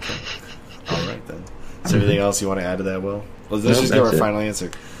 Okay. All right, then. Is there anything else you want to add to that, Will? Let's just give our final answer.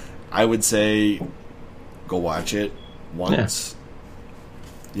 I would say go watch it once. Yeah.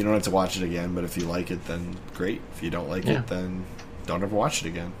 You don't have to watch it again, but if you like it, then great. If you don't like it, then don't ever watch it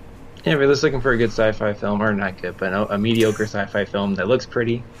again. Yeah, if you're just looking for a good sci-fi film, or not good, but a mediocre sci-fi film that looks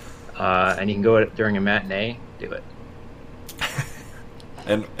pretty, and you can go during a matinee, do it.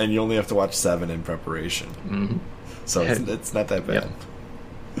 And you only have to watch 7 in preparation. Mm-hmm. So it's not that bad.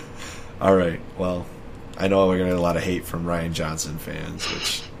 Yep. All right. Well, I know we're going to get a lot of hate from Rian Johnson fans,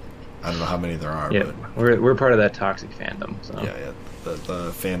 which I don't know how many there are. Yeah, but we're part of that toxic fandom. So. Yeah.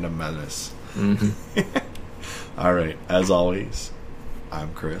 The fandom menace. Mm-hmm. All right. As always,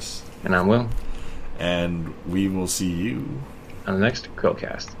 I'm Chris. And I'm Will. And we will see you on the next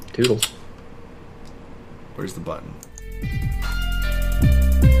CHRILLCAST. Toodles. Where's the button?